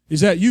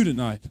 Is that you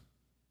tonight?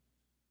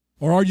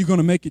 Or are you going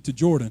to make it to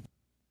Jordan?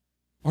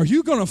 Are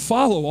you going to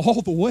follow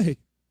all the way?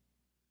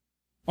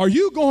 Are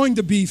you going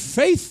to be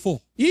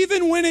faithful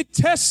even when it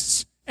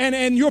tests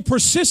and your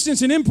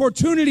persistence and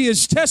importunity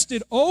is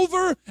tested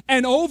over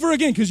and over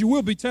again? Because you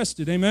will be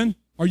tested, amen?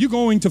 Are you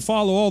going to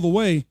follow all the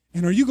way?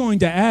 And are you going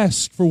to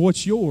ask for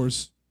what's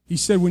yours? He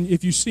said,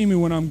 if you see me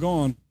when I'm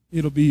gone,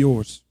 it'll be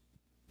yours.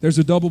 There's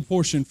a double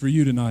portion for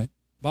you tonight.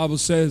 The Bible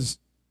says,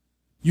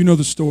 you know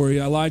the story.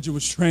 Elijah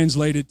was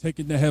translated,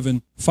 taken to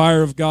heaven.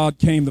 Fire of God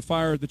came, the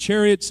fire of the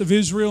chariots of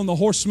Israel and the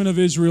horsemen of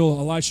Israel.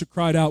 Elisha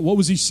cried out. What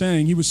was he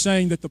saying? He was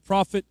saying that the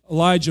prophet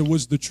Elijah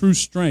was the true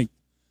strength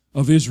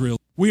of Israel.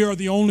 We are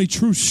the only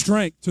true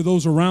strength to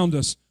those around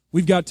us.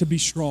 We've got to be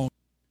strong.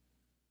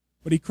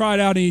 But he cried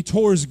out and he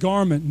tore his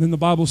garment. And then the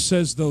Bible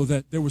says, though,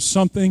 that there was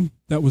something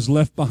that was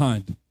left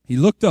behind. He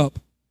looked up.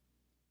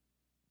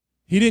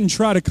 He didn't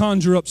try to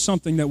conjure up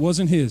something that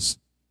wasn't his.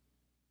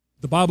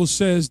 The Bible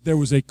says there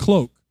was a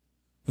cloak,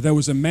 or there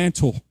was a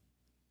mantle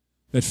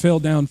that fell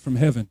down from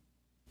heaven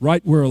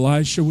right where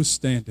Elisha was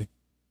standing.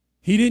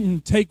 He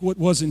didn't take what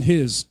wasn't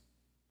his,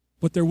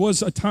 but there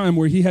was a time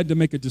where he had to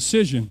make a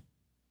decision.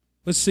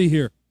 Let's see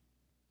here.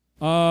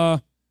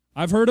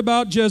 I've heard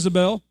about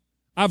Jezebel.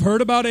 I've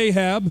heard about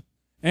Ahab.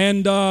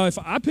 And if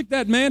I pick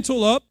that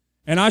mantle up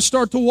and I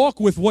start to walk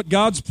with what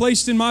God's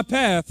placed in my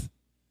path,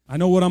 I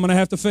know what I'm going to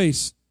have to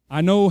face. I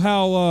know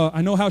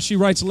how she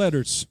writes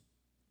letters.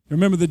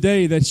 Remember the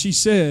day that she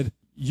said,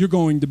 you're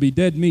going to be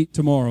dead meat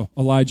tomorrow,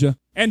 Elijah.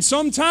 And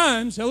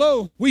sometimes,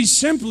 we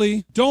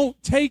simply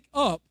don't take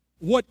up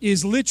what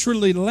is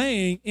literally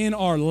laying in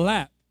our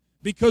lap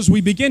because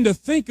we begin to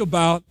think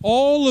about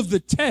all of the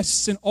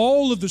tests and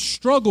all of the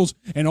struggles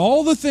and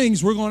all the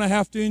things we're going to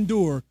have to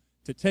endure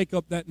to take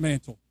up that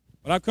mantle.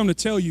 But I've come to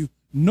tell you,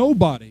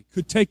 nobody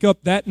could take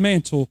up that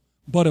mantle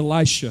but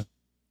Elisha.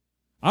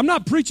 I'm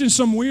not preaching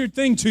some weird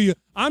thing to you.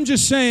 I'm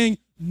just saying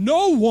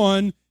no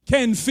one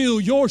can fill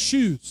your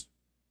shoes.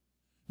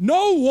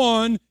 No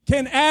one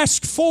can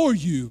ask for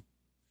you.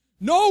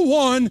 No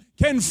one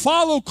can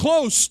follow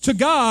close to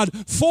God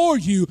for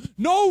you.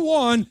 No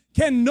one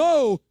can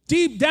know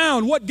deep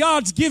down what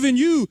God's given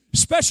you,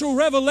 special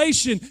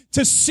revelation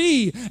to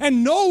see.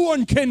 And no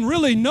one can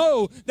really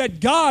know that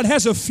God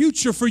has a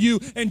future for you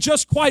and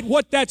just quite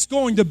what that's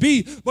going to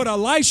be. But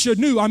Elisha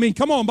knew. I mean,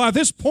 come on, by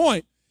this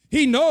point,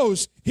 he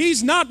knows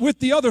he's not with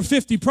the other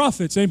 50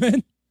 prophets,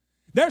 amen?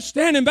 They're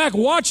standing back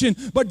watching,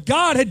 but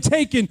God had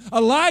taken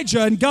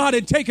Elijah and God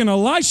had taken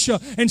Elisha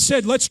and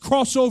said, let's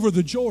cross over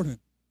the Jordan.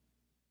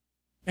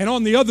 And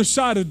on the other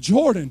side of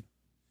Jordan,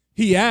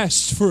 he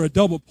asked for a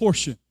double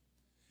portion.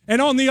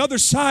 And on the other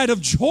side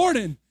of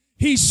Jordan,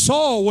 he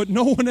saw what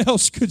no one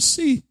else could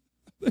see.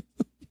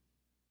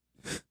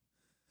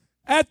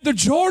 At the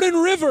Jordan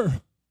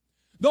River,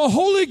 the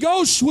Holy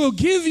Ghost will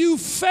give you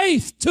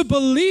faith to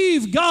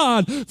believe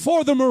God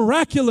for the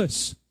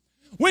miraculous.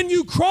 When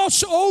you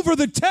cross over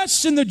the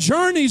tests and the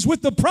journeys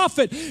with the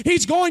prophet,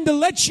 he's going to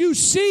let you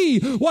see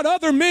what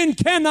other men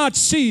cannot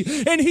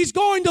see. And he's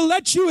going to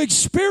let you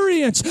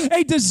experience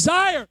a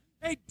desire,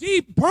 a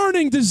deep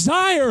burning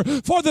desire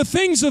for the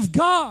things of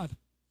God.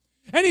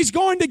 And he's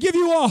going to give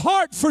you a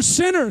heart for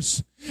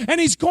sinners. And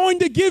he's going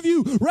to give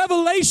you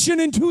revelation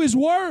into his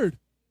word.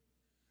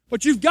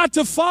 But you've got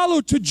to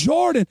follow to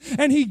Jordan.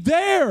 And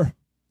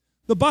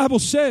the Bible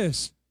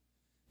says,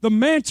 the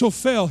mantle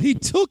fell. He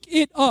took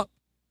it up.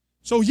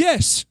 So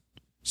yes,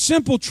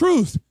 simple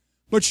truth,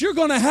 but you're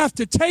going to have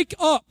to take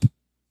up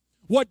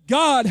what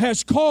God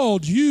has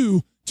called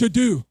you to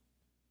do.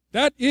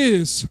 That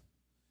is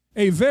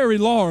a very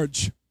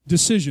large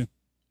decision.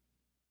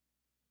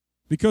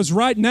 Because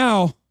right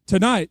now,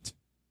 tonight,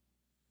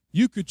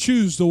 you could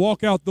choose to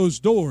walk out those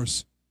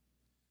doors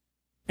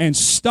and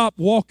stop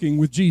walking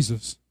with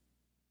Jesus.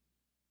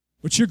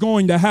 But you're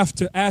going to have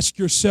to ask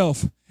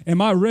yourself,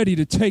 am I ready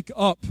to take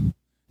up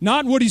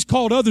not what he's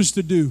called others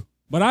to do,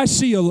 but I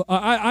see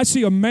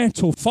a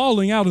mantle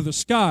falling out of the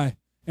sky,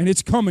 and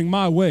it's coming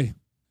my way.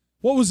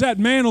 What was that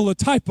mantle a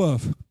type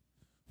of?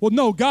 Well,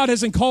 no, God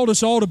hasn't called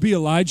us all to be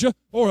Elijah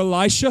or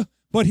Elisha,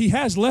 but he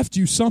has left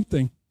you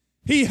something.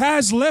 He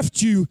has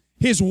left you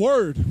his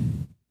word.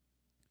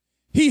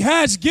 He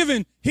has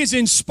given his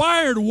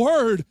inspired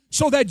word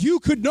so that you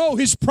could know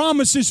his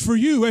promises for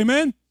you,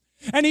 amen?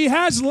 And he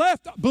has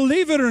left,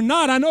 believe it or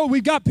not, I know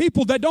we've got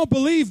people that don't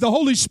believe the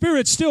Holy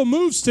Spirit still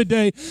moves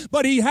today,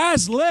 but he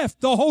has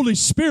left the Holy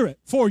Spirit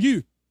for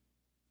you.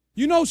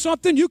 You know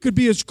something? You could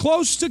be as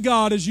close to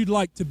God as you'd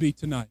like to be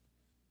tonight.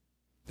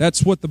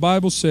 That's what the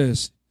Bible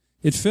says.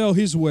 It fell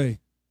his way.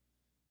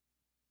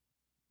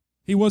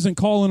 He wasn't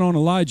calling on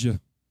Elijah.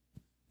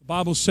 The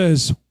Bible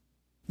says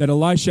that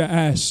Elisha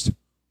asked,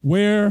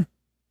 where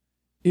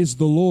is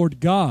the Lord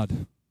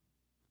God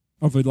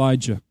of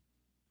Elijah?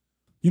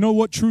 You know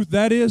what truth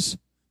that is?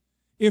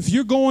 If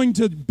you're going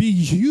to be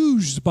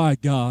used by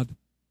God,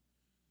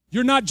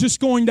 you're not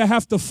just going to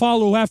have to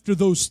follow after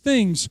those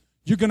things.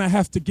 You're going to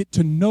have to get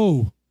to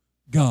know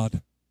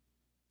God.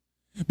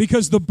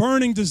 Because the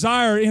burning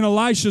desire in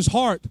Elisha's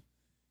heart,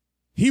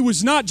 he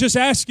was not just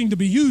asking to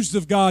be used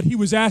of God, he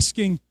was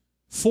asking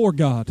for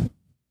God.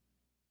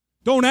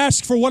 Don't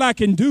ask for what I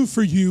can do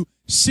for you.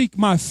 Seek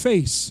my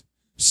face.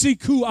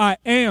 Seek who I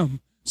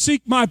am.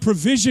 Seek my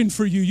provision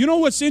for you. You know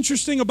what's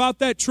interesting about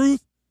that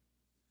truth?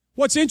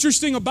 What's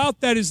interesting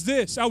about that is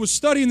this. I was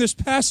studying this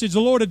passage.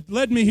 The Lord had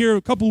led me here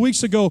a couple of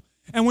weeks ago.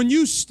 And when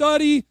you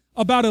study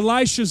about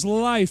Elisha's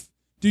life,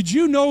 did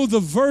you know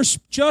the verse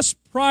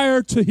just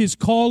prior to his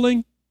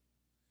calling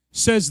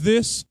says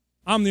this?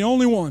 I'm the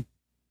only one.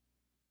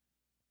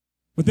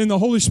 But then the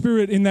Holy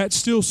Spirit in that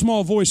still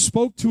small voice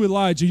spoke to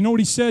Elijah. You know what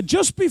he said?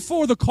 Just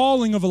before the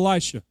calling of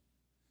Elisha,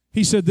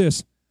 he said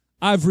this,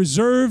 I've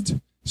reserved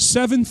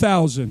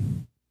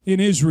 7,000 in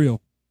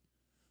Israel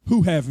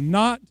who have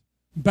not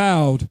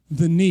bowed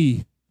the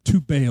knee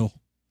to Baal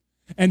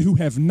and who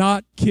have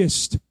not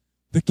kissed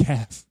the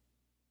calf.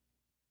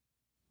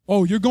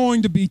 Oh, you're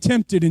going to be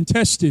tempted and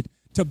tested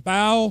to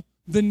bow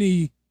the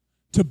knee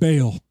to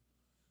Baal.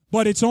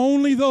 But it's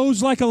only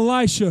those like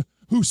Elisha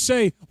who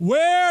say,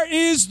 where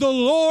is the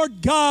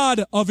Lord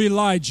God of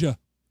Elijah?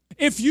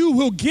 If you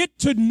will get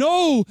to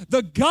know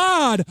the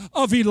God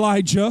of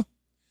Elijah,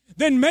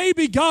 then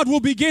maybe God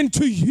will begin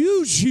to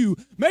use you.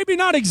 Maybe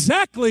not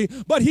exactly,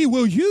 but he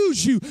will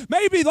use you.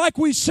 Maybe like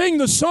we sing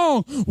the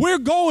song, we're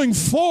going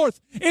forth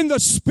in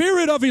the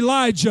spirit of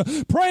Elijah,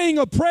 praying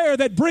a prayer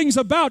that brings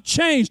about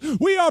change.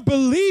 We are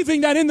believing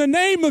that in the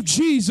name of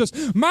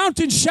Jesus,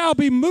 mountains shall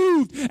be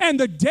moved and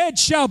the dead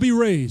shall be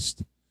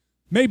raised.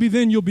 Maybe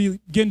then you'll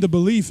begin to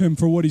believe him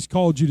for what he's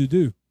called you to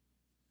do.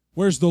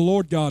 Where's the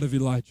Lord God of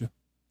Elijah?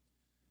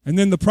 And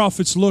then the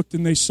prophets looked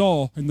and they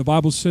saw, and the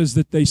Bible says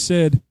that they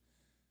said,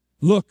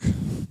 look,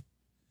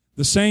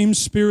 the same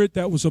spirit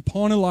that was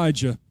upon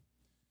Elijah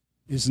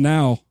is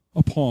now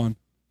upon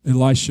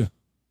Elisha.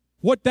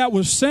 What that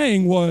was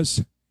saying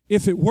was,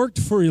 if it worked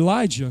for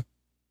Elijah,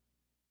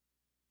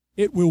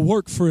 it will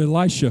work for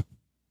Elisha.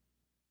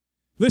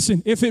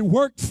 Listen, if it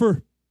worked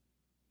for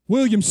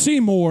William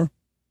Seymour,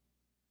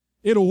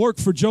 it'll work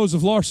for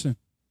Joseph Larson.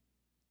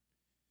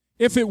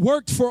 If it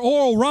worked for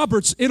Oral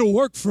Roberts, it'll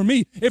work for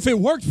me. If it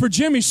worked for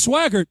Jimmy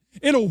Swaggart,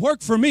 it'll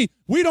work for me.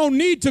 We don't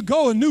need to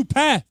go a new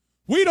path.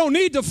 We don't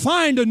need to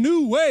find a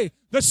new way.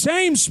 The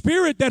same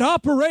spirit that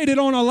operated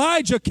on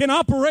Elijah can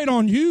operate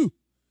on you.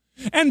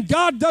 And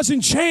God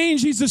doesn't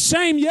change. He's the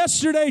same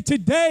yesterday,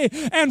 today,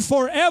 and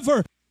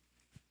forever.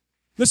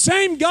 The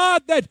same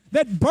God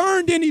that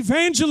burned in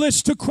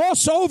evangelists to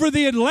cross over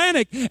the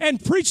Atlantic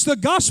and preach the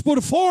gospel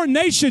to foreign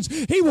nations,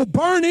 He will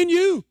burn in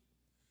you.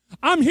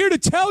 I'm here to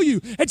tell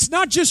you, it's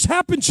not just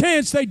happen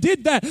chance they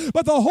did that,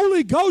 but the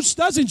Holy Ghost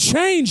doesn't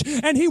change,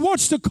 and He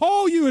wants to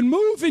call you and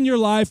move in your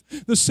life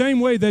the same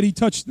way that He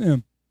touched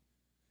them.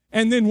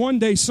 And then one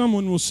day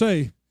someone will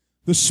say,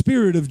 the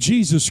Spirit of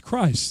Jesus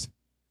Christ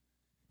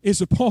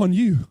is upon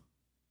you.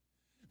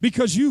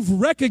 Because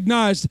you've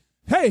recognized,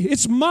 hey,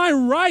 it's my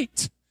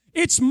right.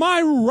 It's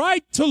my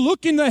right to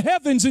look in the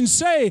heavens and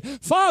say,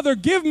 Father,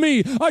 give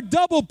me a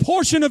double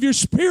portion of your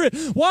Spirit.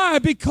 Why?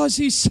 Because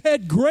He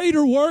said,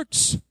 greater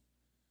works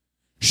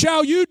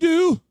shall you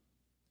do,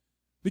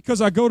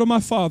 because I go to my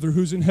Father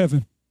who's in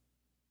heaven.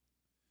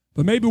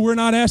 But maybe we're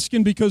not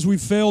asking because we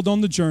failed on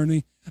the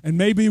journey, and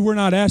maybe we're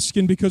not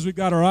asking because we've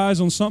got our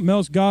eyes on something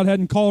else God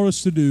hadn't called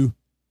us to do.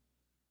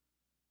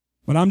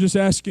 But I'm just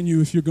asking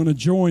you if you're going to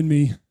join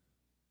me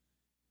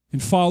in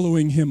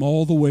following Him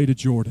all the way to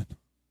Jordan.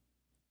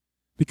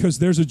 Because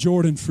there's a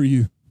Jordan for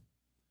you.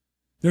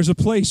 There's a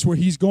place where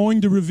He's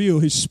going to reveal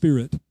His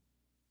Spirit.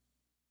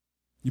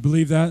 You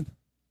believe that?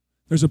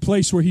 There's a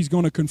place where He's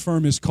going to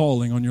confirm His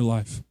calling on your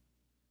life.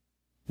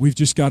 We've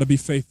just got to be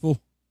faithful.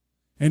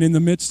 And in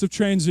the midst of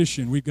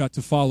transition, we've got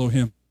to follow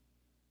Him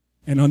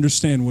and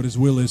understand what His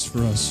will is for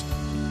us.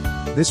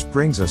 This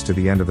brings us to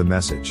the end of the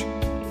message.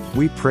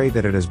 We pray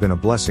that it has been a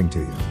blessing to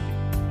you.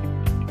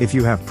 If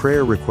you have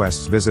prayer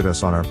requests, visit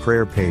us on our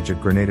prayer page at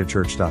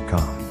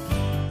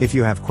grenadachurch.com. If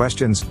you have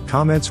questions,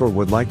 comments, or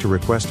would like to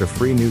request a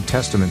free New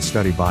Testament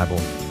study Bible,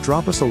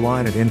 drop us a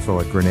line at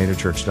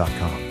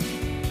info@grenadachurch.com.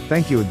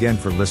 Thank you again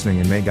for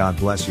listening, and may God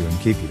bless you and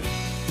keep you.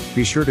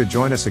 Be sure to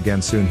join us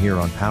again soon here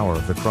on Power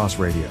of the Cross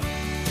Radio.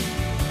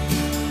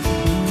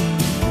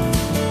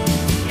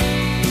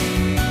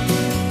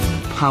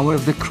 Power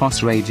of the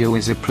Cross Radio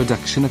is a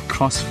production of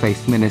Cross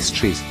Faith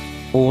Ministries.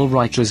 All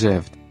rights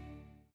reserved.